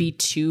be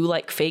too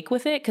like fake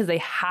with it, because they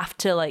have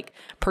to like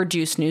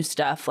produce new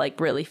stuff like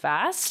really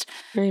fast.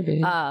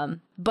 Maybe.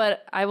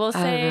 But I will say,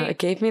 I don't know, it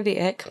gave me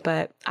the ick,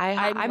 but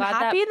I'm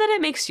happy that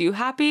it makes you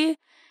happy,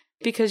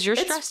 because you're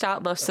stressed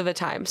out most of the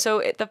time.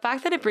 So the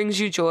fact that it brings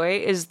you joy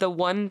is the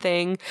one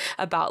thing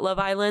about Love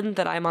Island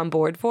that I'm on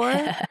board for.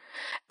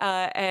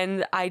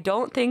 And I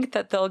don't think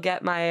that they'll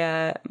get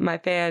my my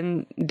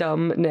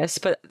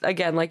fandomness. But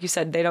again, like you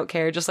said, they don't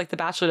care. Just like The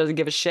Bachelor doesn't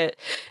give a shit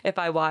if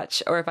I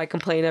watch or if I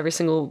complain every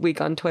single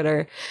week on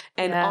Twitter.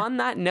 And on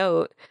that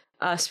note,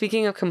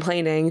 speaking of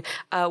complaining,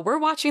 we're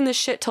watching this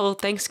shit till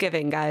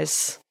Thanksgiving,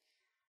 guys.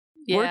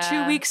 Yeah.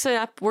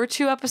 We're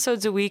 2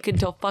 episodes a week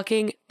until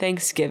fucking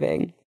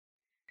Thanksgiving.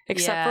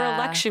 Except for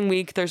election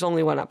week, there's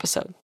only 1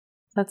 episode.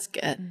 That's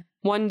good.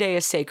 One day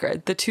is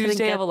sacred. The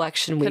Tuesday of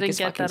election week is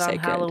fucking sacred.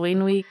 On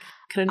Halloween week.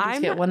 Couldn't just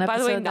I'm, get one episode. by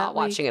the way, not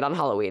watching it on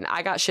Halloween.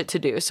 I got shit to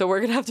do, so we're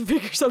gonna have to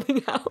figure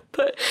something out.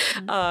 But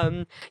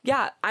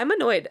yeah, I'm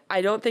annoyed.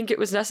 I don't think it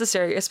was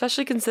necessary,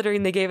 especially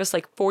considering they gave us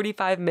like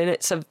 45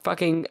 minutes of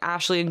fucking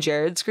Ashley and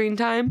Jared screen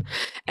time,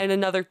 and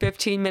another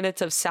 15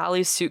 minutes of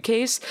Sally's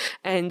suitcase,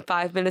 and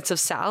 5 minutes of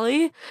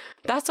Sally.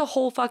 That's a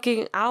whole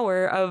fucking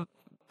hour of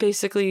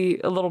basically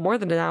a little more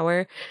than an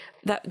hour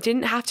that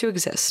didn't have to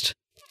exist.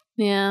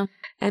 Yeah.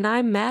 And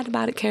I'm mad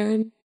about it,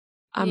 Karen.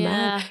 I'm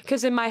mad.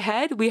 Because in my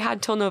head, we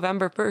had till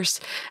November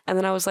 1st. And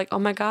then I was like, oh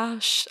my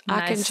gosh,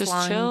 I can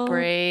just chill.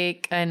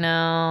 Break. I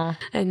know.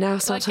 And now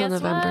it's not till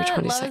November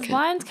 22nd. Love is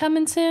Blind's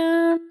coming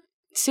soon.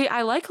 See,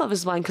 I like Love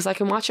is Blind because I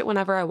can watch it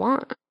whenever I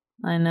want.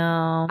 I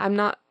know. I'm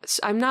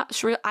not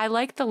sure. I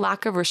like the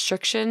lack of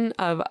restriction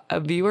of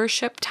a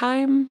viewership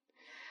time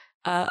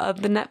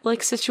of the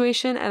Netflix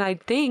situation. And I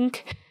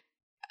think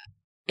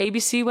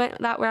ABC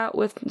went that route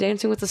with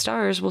Dancing with the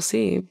Stars. We'll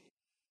see.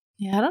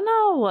 Yeah, I don't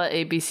know what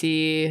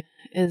ABC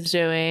is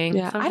doing.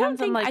 Yeah, I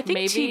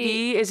think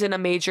TV is in a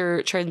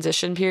major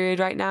transition period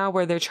right now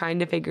where they're trying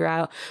to figure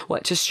out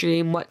what to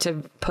stream, what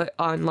to put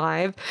on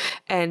live,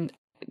 and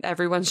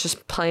everyone's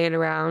just playing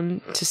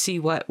around to see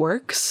what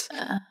works.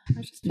 I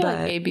just feel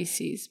like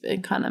ABC's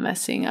been kind of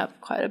messing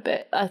up quite a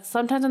bit.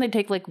 Sometimes when they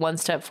take like one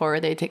step forward,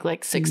 they take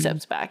like 6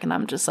 steps back, and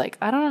I'm just like,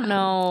 I don't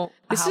know.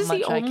 This how is much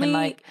the only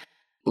I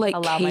can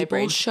allow cable my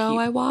brain show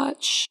I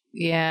watch.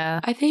 Yeah,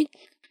 I think.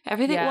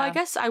 Everything. Yeah. Well, I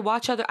guess I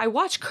watch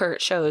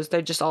current shows.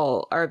 They're just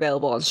all are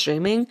available on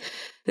streaming.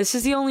 This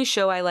is the only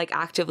show I like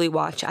actively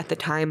watch at the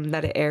time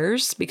that it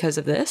airs because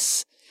of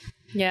this.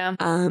 Yeah.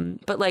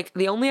 But like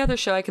the only other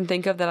show I can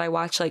think of that I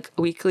watch like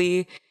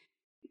weekly,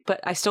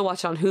 but I still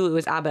watch it on Hulu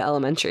is Abbott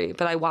Elementary,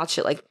 but I watch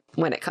it like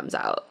when it comes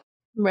out.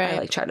 Right. I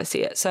like try to see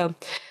it. So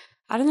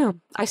I don't know.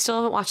 I still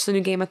haven't watched the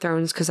new Game of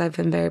Thrones because I've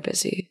been very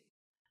busy.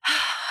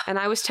 And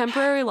I was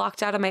temporarily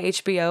locked out of my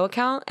HBO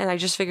account, and I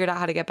just figured out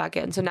how to get back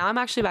in. So now I'm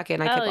actually back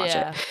in. I can watch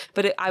it.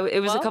 But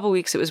it was a couple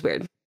weeks. It was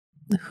weird.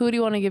 Who do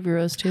you want to give your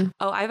rose to?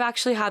 Oh, I've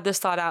actually had this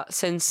thought out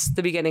since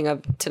the beginning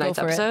of tonight's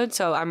episode,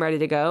 so I'm ready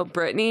to go.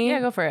 Brittany.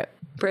 Yeah, go for it.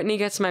 Brittany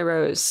gets my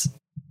rose.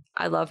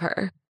 I love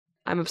her.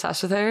 I'm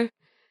obsessed with her.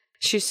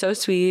 She's so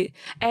sweet.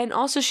 And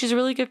also, she's a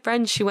really good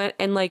friend. She went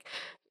and like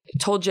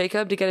told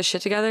Jacob to get his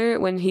shit together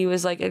when he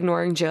was like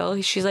ignoring Jill.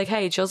 She's like,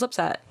 hey, Jill's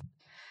upset.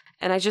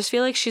 And I just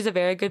feel like she's a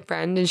very good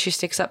friend and she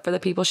sticks up for the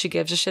people she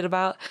gives a shit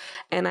about.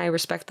 And I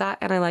respect that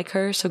and I like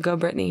her. So go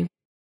Brittany.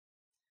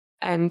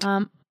 And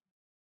oh,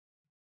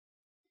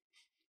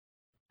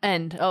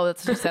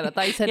 that's what you said. I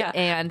thought you said yeah.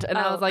 And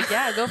I was like,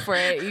 yeah, go for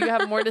it. You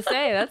have more to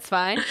say. That's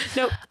fine.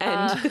 Nope.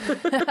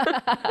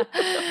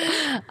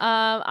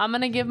 I'm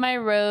gonna give my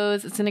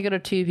rose. It's gonna go to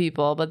 2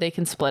 people, but they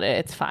can split it.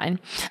 It's fine.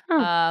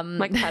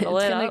 Like pedal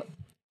it up.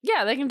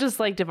 Yeah, they can just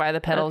like divide the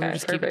petals and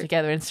just keep it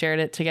together and stare at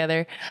it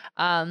together.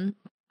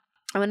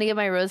 I'm going to give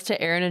my rose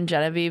to Aaron and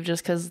Genevieve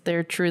just because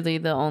they're truly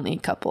the only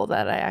couple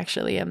that I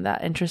actually am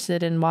that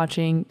interested in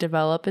watching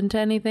develop into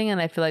anything. And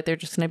I feel like they're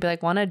just going to be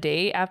like, want a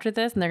date after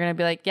this? And they're going to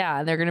be like, yeah.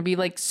 And they're going to be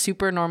like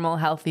super normal,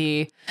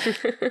 healthy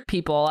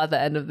people at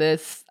the end of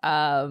this.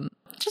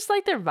 Just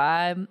like their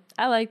vibe.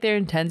 I like their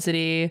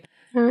intensity.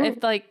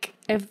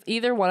 If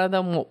either one of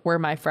them were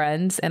my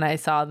friends and I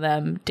saw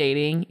them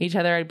dating each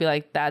other, I'd be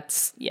like,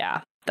 that's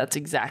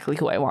exactly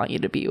who I want you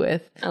to be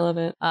with. I love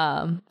it. So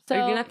are you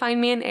going to find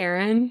me an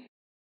Aaron?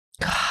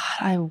 God,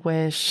 I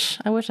wish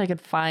I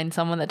could find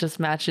someone that just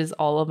matches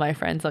all of my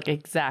friends' like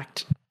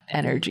exact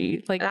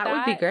energy. Like that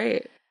would be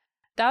great.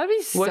 That would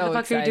be so exciting. What the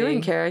fuck are you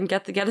doing, Karen?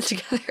 Get it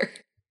together.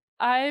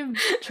 I'm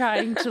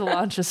trying to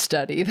launch a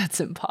study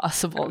that's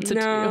impossible to do.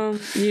 No,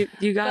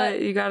 you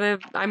gotta.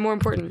 I'm more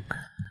important.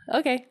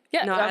 Okay.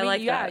 Yeah. No, I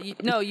like that.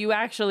 You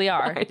actually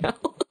are. I know.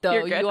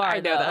 Though you are. I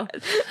know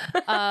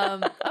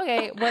that.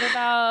 Okay. What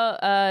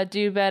about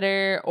Do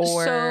Better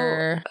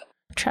or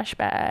Trash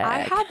Bag? I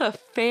have a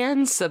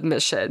fan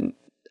submission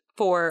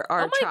for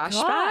our trash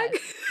bag.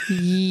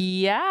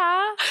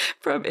 Yeah.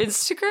 From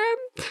Instagram.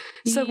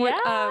 So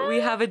we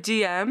have a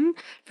DM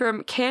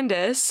from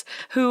Candace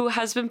who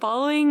has been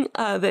following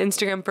the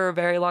Instagram for a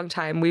very long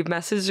time. We've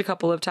messaged a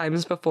couple of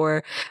times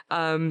before.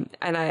 And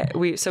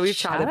we've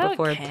chatted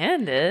before.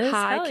 Candace.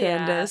 Hi, hell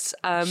Candace.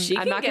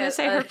 Yeah. I'm not going to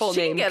say her full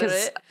name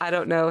because I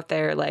don't know if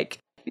they're like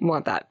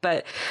want that.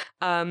 But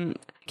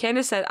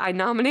Candace said, I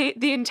nominate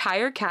the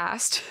entire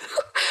cast,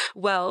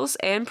 Wells,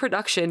 and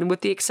production,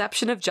 with the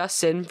exception of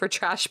Justin, for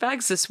trash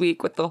bags this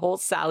week with the whole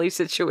Sally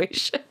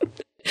situation.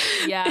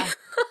 Yeah.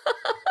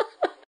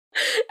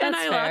 And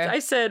I laughed. I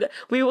said,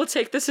 we will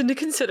take this into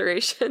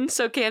consideration.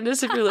 So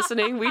Candace, if you're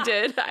listening, we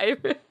did.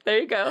 There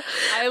you go.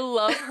 I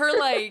love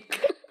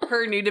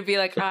her need to be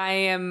like,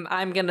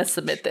 I'm gonna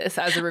submit this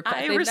as a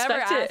request. They've never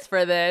asked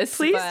for this.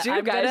 Please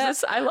do,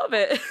 guys. I love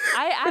it.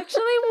 I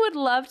actually would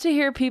love to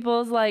hear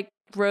people's like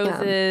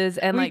roses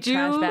and like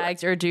trash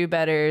bags or do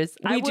betters.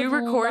 We typically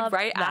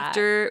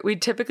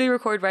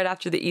record right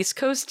after the East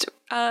Coast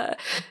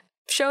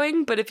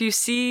showing, but if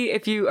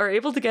you are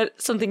able to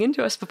get something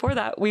into us before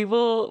that,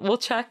 we'll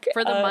check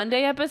for the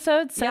Monday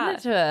episode. Send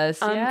it to us,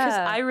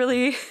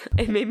 because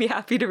it made me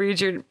happy to read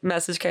your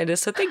message,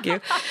 Candace, so thank you.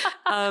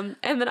 And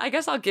then I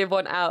guess I'll give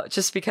one out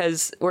just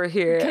because we're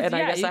here, and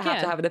I guess I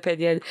have to have an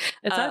opinion.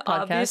 It's our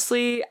podcast.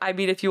 Obviously, I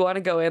mean, if you want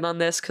to go in on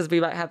this, because we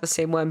might have the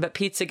same one, but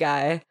Pizza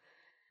Guy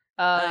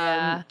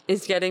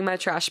is getting my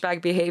trash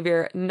bag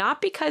behavior,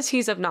 not because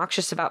he's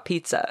obnoxious about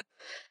pizza,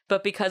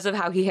 but because of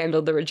how he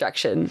handled the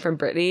rejection from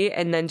Britney,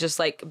 and then just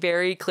like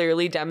very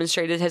clearly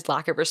demonstrated his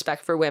lack of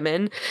respect for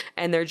women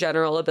and their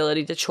general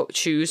ability to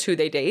choose who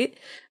they date.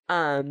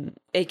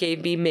 It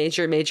gave me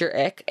major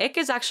ick. Ick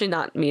is actually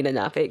not mean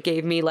enough. It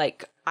gave me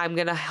like, I'm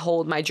gonna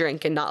hold my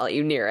drink and not let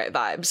you near it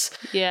vibes.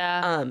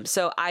 Yeah.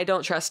 So I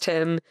don't trust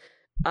him.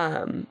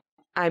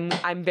 I'm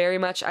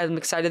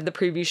excited. The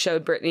preview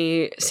showed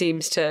Britney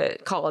seems to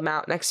call him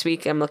out next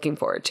week. I'm looking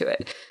forward to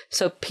it.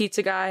 So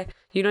Pizza Guy,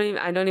 I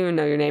don't even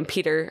know your name.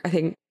 Peter, I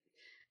think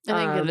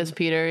it is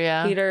Peter.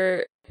 Yeah.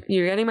 Peter,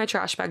 you're getting my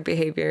trash bag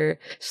behavior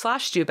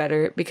 / do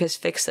better, because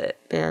fix it,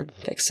 man.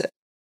 Fix it.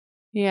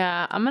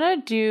 Yeah. I'm going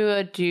to do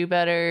a do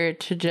better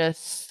to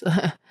just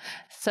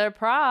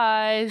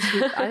surprise.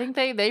 I think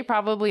they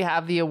probably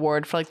have the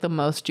award for like the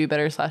most do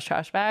better /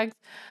 trash bags.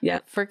 Yeah.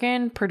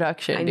 Freaking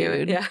production,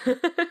 dude. Yeah.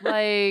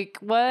 Like,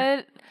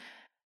 what?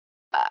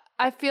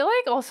 I feel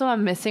like also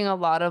I'm missing a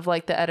lot of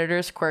like the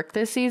editor's quirk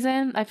this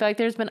season. I feel like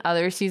there's been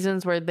other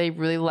seasons where they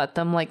really let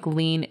them like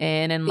lean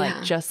in and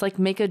like just like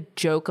make a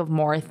joke of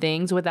more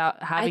things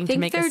without having to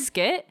make a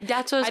skit.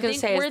 That's what I was going to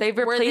say, is they've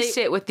replaced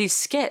it with these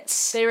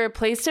skits. They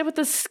replaced it with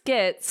the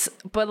skits,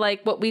 but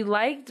like what we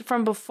liked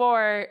from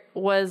before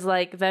was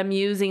like them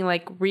using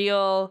like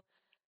real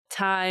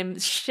time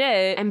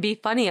shit and be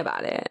funny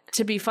about it,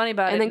 to be funny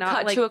about and it, then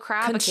cut to a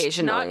crab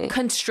occasionally, not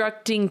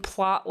constructing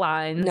plot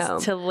lines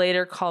to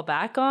later call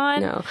back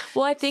on.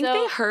 Well, I think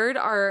they heard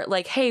our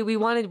like, hey, we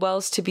wanted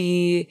Wells to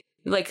be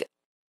like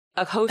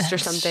a host or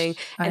something,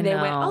 and they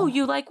went, oh,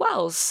 you like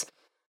Wells,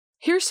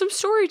 here's some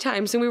story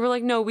times, and we were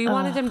like, no, we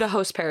wanted him to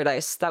host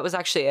Paradise. That was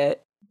actually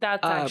it.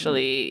 That's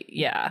actually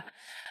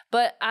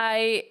but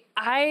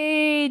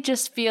I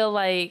just feel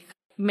like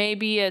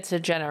maybe it's a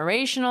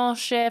generational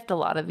shift. A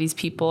lot of these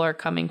people are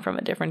coming from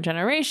a different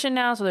generation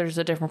now, so there's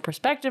a different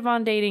perspective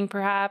on dating,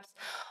 perhaps.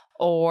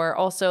 Or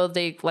also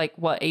they like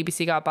what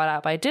ABC got bought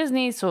out by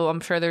Disney, so I'm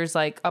sure there's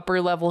like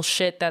upper level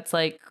shit that's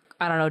like,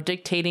 I don't know,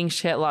 dictating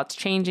shit. Lots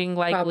changing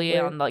likely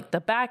on like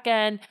the back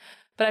end.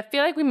 But I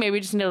feel like we maybe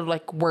just need to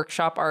like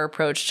workshop our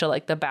approach to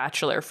like the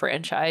Bachelor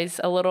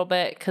franchise a little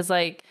bit, because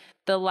like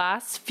the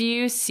last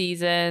few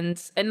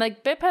seasons, and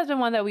like BIP has been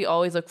one that we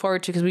always look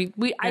forward to, because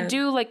I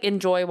do like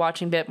enjoy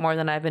watching BIP more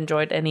than I've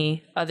enjoyed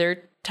any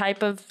other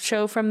type of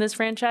show from this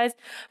franchise.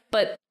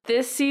 But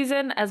this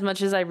season, as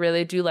much as I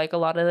really do like a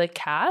lot of the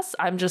cast,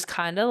 I'm just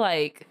kind of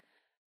like,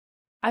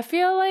 I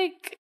feel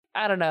like,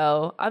 I don't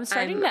know, I'm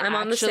starting to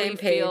actually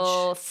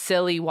feel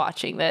silly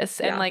watching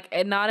this, and like,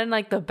 and not in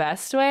like the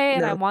best way,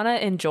 and I want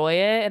to enjoy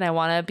it, and I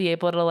want to be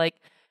able to like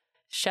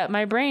shut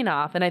my brain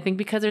off. And I think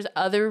because there's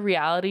other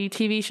reality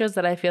TV shows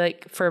that I feel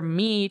like for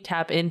me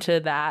tap into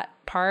that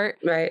part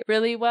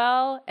really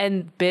well,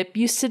 and BIP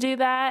used to do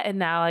that, and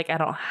now like I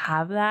don't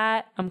have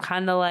that. I'm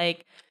kind of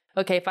like,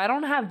 okay, if I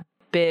don't have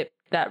BIP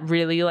that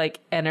really like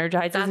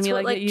energizes me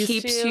like it used to,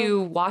 keeps you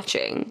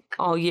watching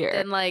all year,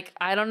 and like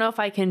I don't know if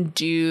I can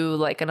do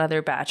like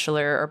another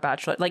Bachelor or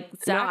Bachelor like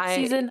Zach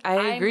season.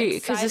 I agree,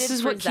 because this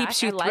is what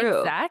keeps you through.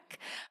 Like Zach,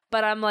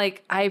 but I'm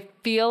like, I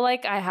feel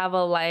like I have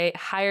a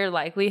higher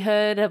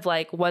likelihood of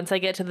like, once I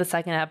get to the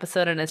second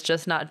episode and it's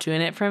just not doing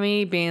it for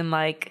me, being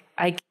like,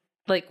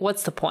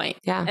 what's the point?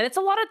 Yeah. And it's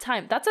a lot of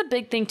time. That's a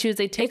big thing too, is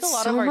they take a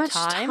lot of our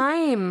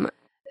time.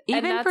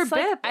 Even for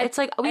BIP, it's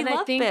like, we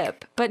love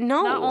BIP, but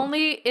no. Not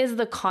only is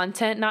the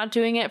content not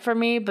doing it for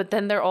me, but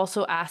then they're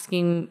also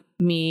asking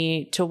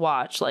me to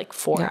watch like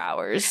 4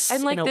 hours.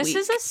 And like, this week.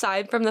 is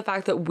aside from the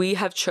fact that we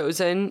have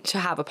chosen to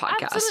have a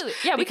podcast. Absolutely.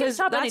 Yeah, because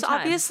that's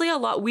anytime. Obviously a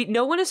lot.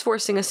 No one is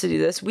forcing us to do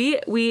this. We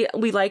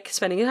like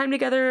spending time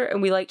together,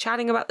 and we like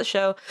chatting about the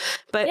show.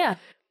 But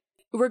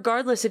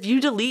regardless, if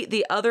you delete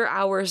the other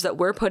hours that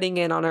we're putting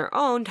in on our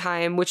own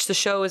time, which the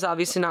show is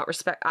obviously not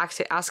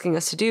asking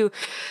us to do,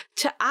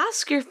 to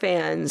ask your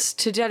fans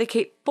to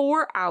dedicate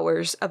 4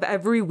 hours of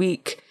every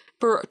week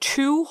for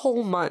 2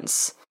 whole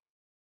months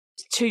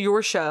to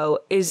your show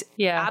is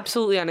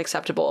absolutely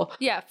unacceptable.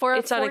 Yeah, for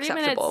a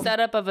 40-minute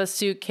setup of a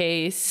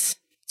suitcase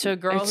to a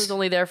girl who's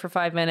only there for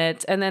 5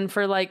 minutes, and then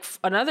for like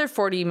another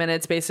 40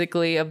 minutes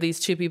basically of these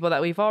two people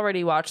that we've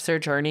already watched their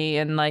journey,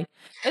 and like,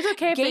 it's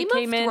okay if Game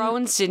they came of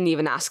Thrones didn't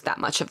even ask that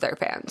much of their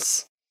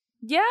fans.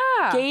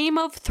 Yeah. Game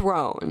of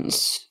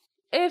Thrones.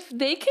 If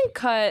they can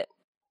cut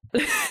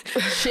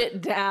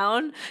shit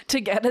down to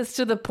get us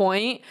to the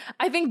point,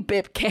 I think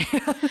BIP can.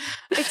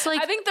 It's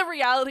like, I think the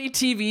reality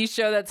TV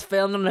show that's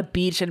filmed on a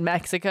beach in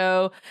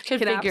Mexico can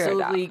figure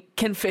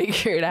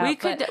it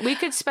out. We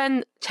could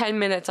spend 10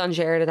 minutes on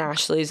Jared and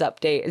Ashley's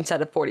update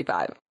instead of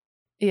 45.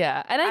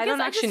 Yeah, and I guess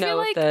don't I just actually feel know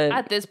like if the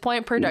at this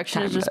point,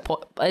 production is just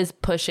is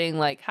pushing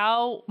like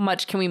how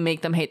much can we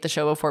make them hate the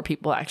show before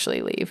people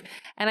actually leave?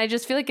 And I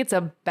just feel like it's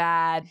a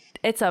bad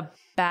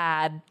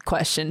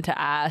question to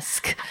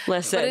ask.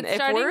 Listen, if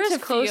we're as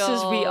close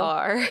as we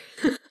are.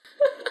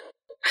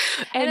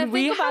 And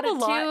we have a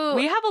lot.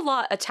 We have a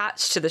lot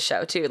attached to the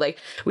show too. Like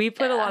we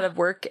put a lot of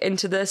work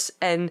into this,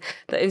 and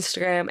the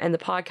Instagram and the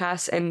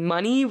podcast and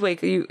money,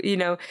 like you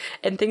know,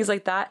 and things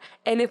like that.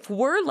 And if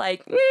we're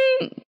like,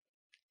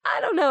 I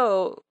don't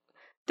know,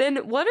 then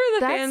what are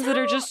the fans that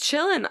are just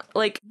chilling?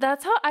 Like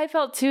that's how I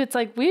felt too. It's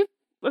like we've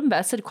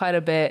invested quite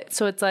a bit,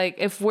 so it's like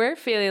if we're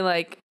feeling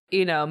like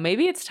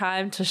maybe it's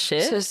time to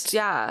shift.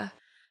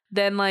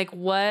 Then like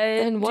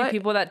what do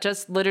people that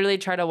just literally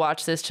try to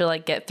watch this to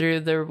like get through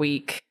their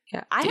week?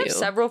 Yeah, I have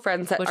several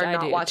friends that are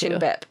not watching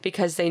BIP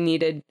because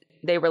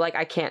they were like,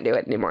 I can't do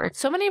it anymore.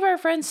 So many of our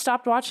friends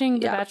stopped watching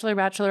The Bachelor,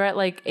 Bachelorette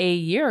like a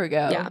year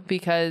ago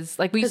because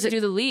like we used to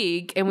do the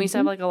league and we used to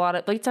have like a lot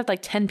of like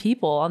 10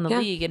 people on the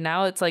league, and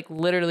now it's like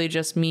literally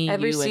just me.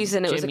 Every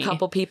season it was a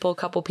couple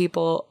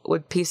people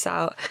would peace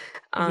out.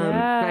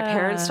 My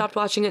parents stopped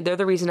watching it. They're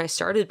the reason I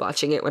started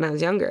watching it when I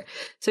was younger.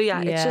 So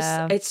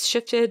it's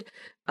shifted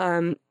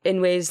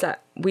in ways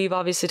that we've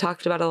obviously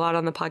talked about a lot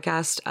on the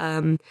podcast.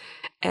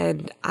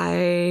 And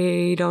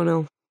I don't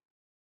know.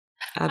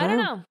 I don't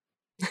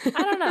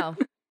know.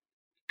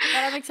 But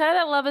I'm excited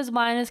that Love Is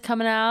Blind is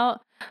coming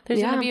out.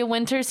 There's going to be a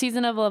winter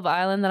season of Love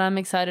Island that I'm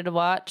excited to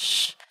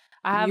watch.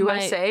 I have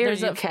USA or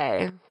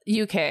UK?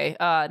 UK,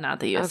 not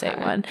the USA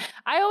one.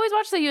 I always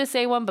watch the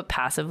USA one, but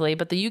passively.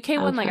 But the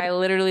UK one, like I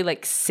literally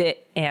like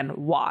sit and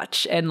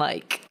watch and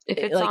like if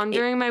it's like, on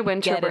during my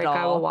winter break,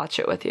 I will watch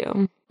it with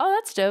you. Oh,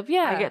 that's dope!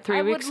 Yeah, I get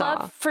 3 weeks off. I would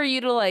love for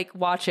you to like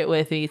watch it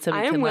with me. So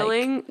I am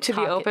willing to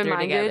be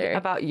open-minded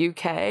about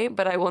UK,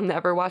 but I will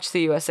never watch the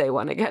USA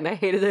one again. I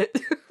hated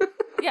it.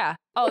 Yeah.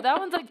 Oh, that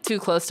one's like too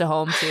close to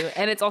home too.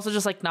 And it's also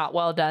just like not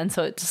well done.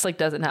 So it just like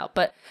doesn't help.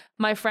 But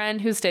my friend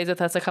who stays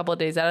with us a couple of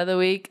days out of the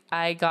week,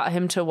 I got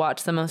him to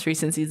watch the most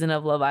recent season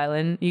of Love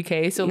Island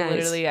UK. So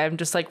literally I'm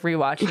just like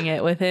rewatching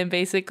it with him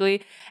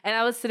basically. And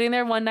I was sitting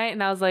there one night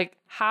and I was like,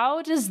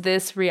 how does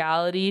this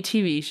reality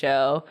TV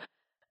show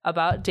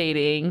about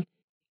dating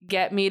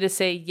get me to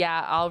say,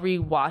 yeah, I'll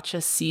rewatch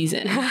a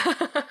season?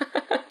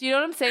 Do you know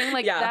what I'm saying?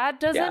 Like that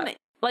doesn't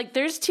like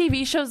there's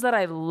TV shows that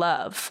I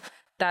love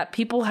that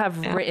people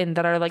have written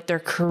that are like their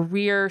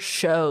career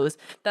shows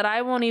that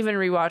I won't even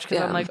rewatch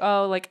because I'm like,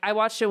 oh, like I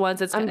watched it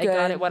once. I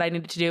got it what I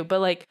needed to do.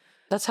 But like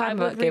that's how I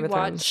would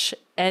rewatch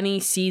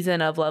any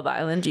season of Love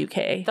Island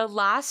UK. The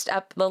last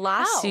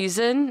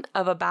season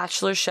of a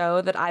Bachelor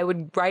show that I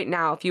would right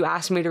now, if you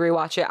asked me to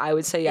rewatch it, I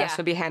would say yes,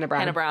 would be Hannah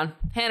Brown.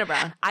 Hannah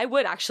Brown. I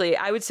would actually.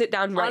 I would sit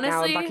down right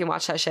now and fucking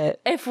watch that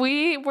shit. If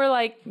we were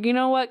like, you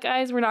know what,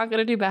 guys, we're not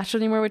gonna do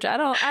Bachelor anymore, which I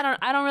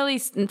don't really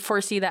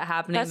foresee that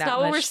happening. That's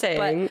not what we're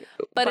saying.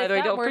 But by the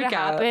way, don't freak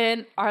out.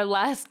 Happen, our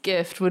last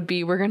gift would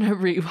be we're gonna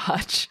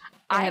rewatch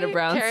Hannah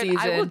Brown season.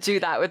 I will do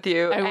that with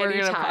you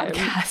anytime.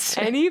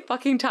 Any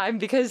fucking time,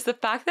 because the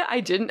fact that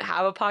I didn't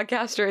have a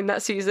podcast during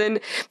that season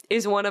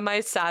is one of my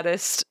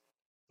saddest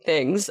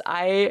things.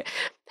 I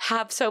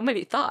have so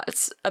many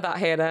thoughts about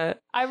Hannah.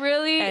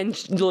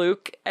 And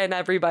Luke and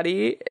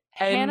everybody.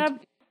 And Hannah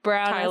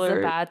Brown Tyler. As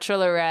the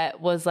Bachelorette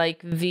was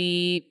like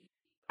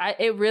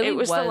it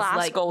was the last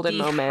like golden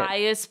moment,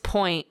 highest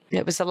point.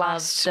 It was the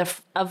last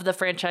of the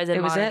franchise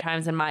in modern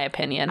times, in my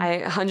opinion.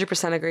 I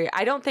 100% agree.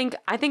 I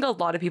think a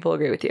lot of people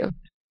agree with you.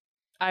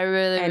 I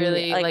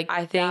really like.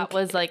 I think that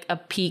was like a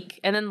peak,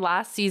 and then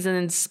last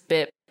season's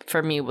Spit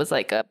for me was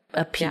like a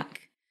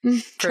peak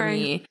for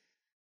me.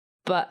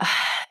 But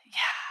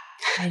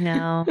I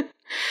know.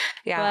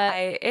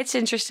 It's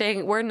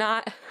interesting. We're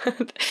not.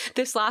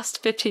 This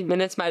last 15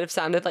 minutes might have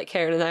sounded like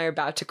Karen and I are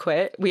about to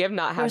quit. We have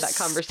not had that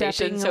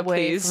conversation, so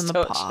please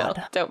don't chill.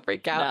 Don't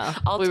freak out.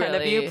 No, all 10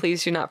 of you,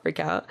 please do not freak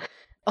out.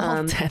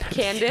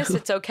 Candace,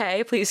 it's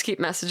okay. Please keep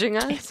messaging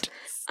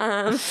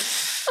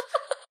us.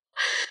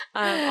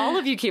 All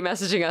of you keep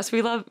messaging us.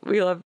 We love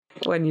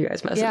when you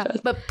guys message us.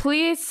 But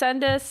please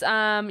send us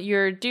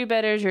your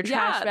do-betters, your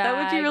trash bags. That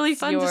would be really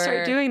fun to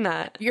start doing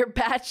that. Your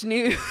batch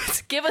news.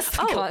 Give us the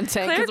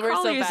content because we're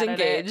so bad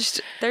engaged. At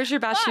it. There's your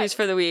batch news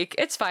for the week.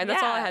 It's fine.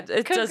 That's all I had.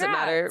 It doesn't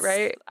matter,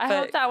 right? I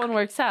hope that one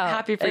works out.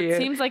 Happy for you. It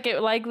seems like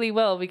it likely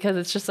will because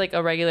it's just like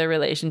a regular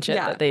relationship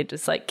that they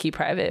just like keep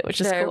private, which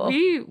is cool.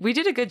 We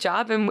did a good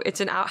job, and it's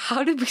an hour.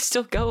 How did we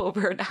still go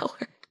over an hour?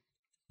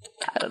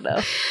 I don't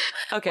know.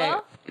 Okay.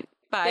 Well,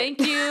 bye. Thank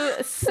you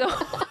so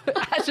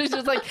Ashley's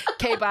just like,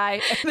 okay,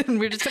 bye. And then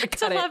we're just gonna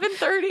cut it.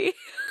 It's 11:30.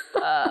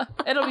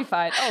 It'll be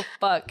fine. Oh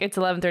fuck. It's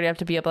 11:30. I have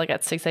to be up like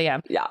at 6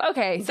 a.m. Yeah.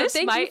 Okay. So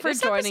thank you for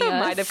joining us. This episode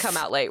might have come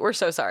out late. We're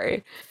so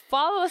sorry.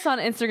 Follow us on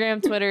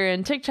Instagram, Twitter,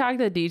 and TikTok.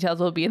 The details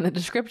will be in the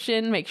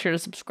description. Make sure to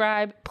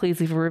subscribe. Please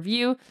leave a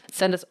review.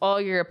 Send us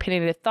all your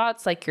opinionated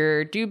thoughts, like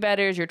your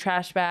do-betters, your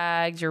trash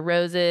bags, your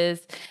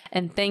roses.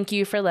 And thank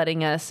you for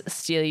letting us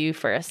steal you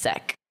for a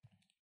sec.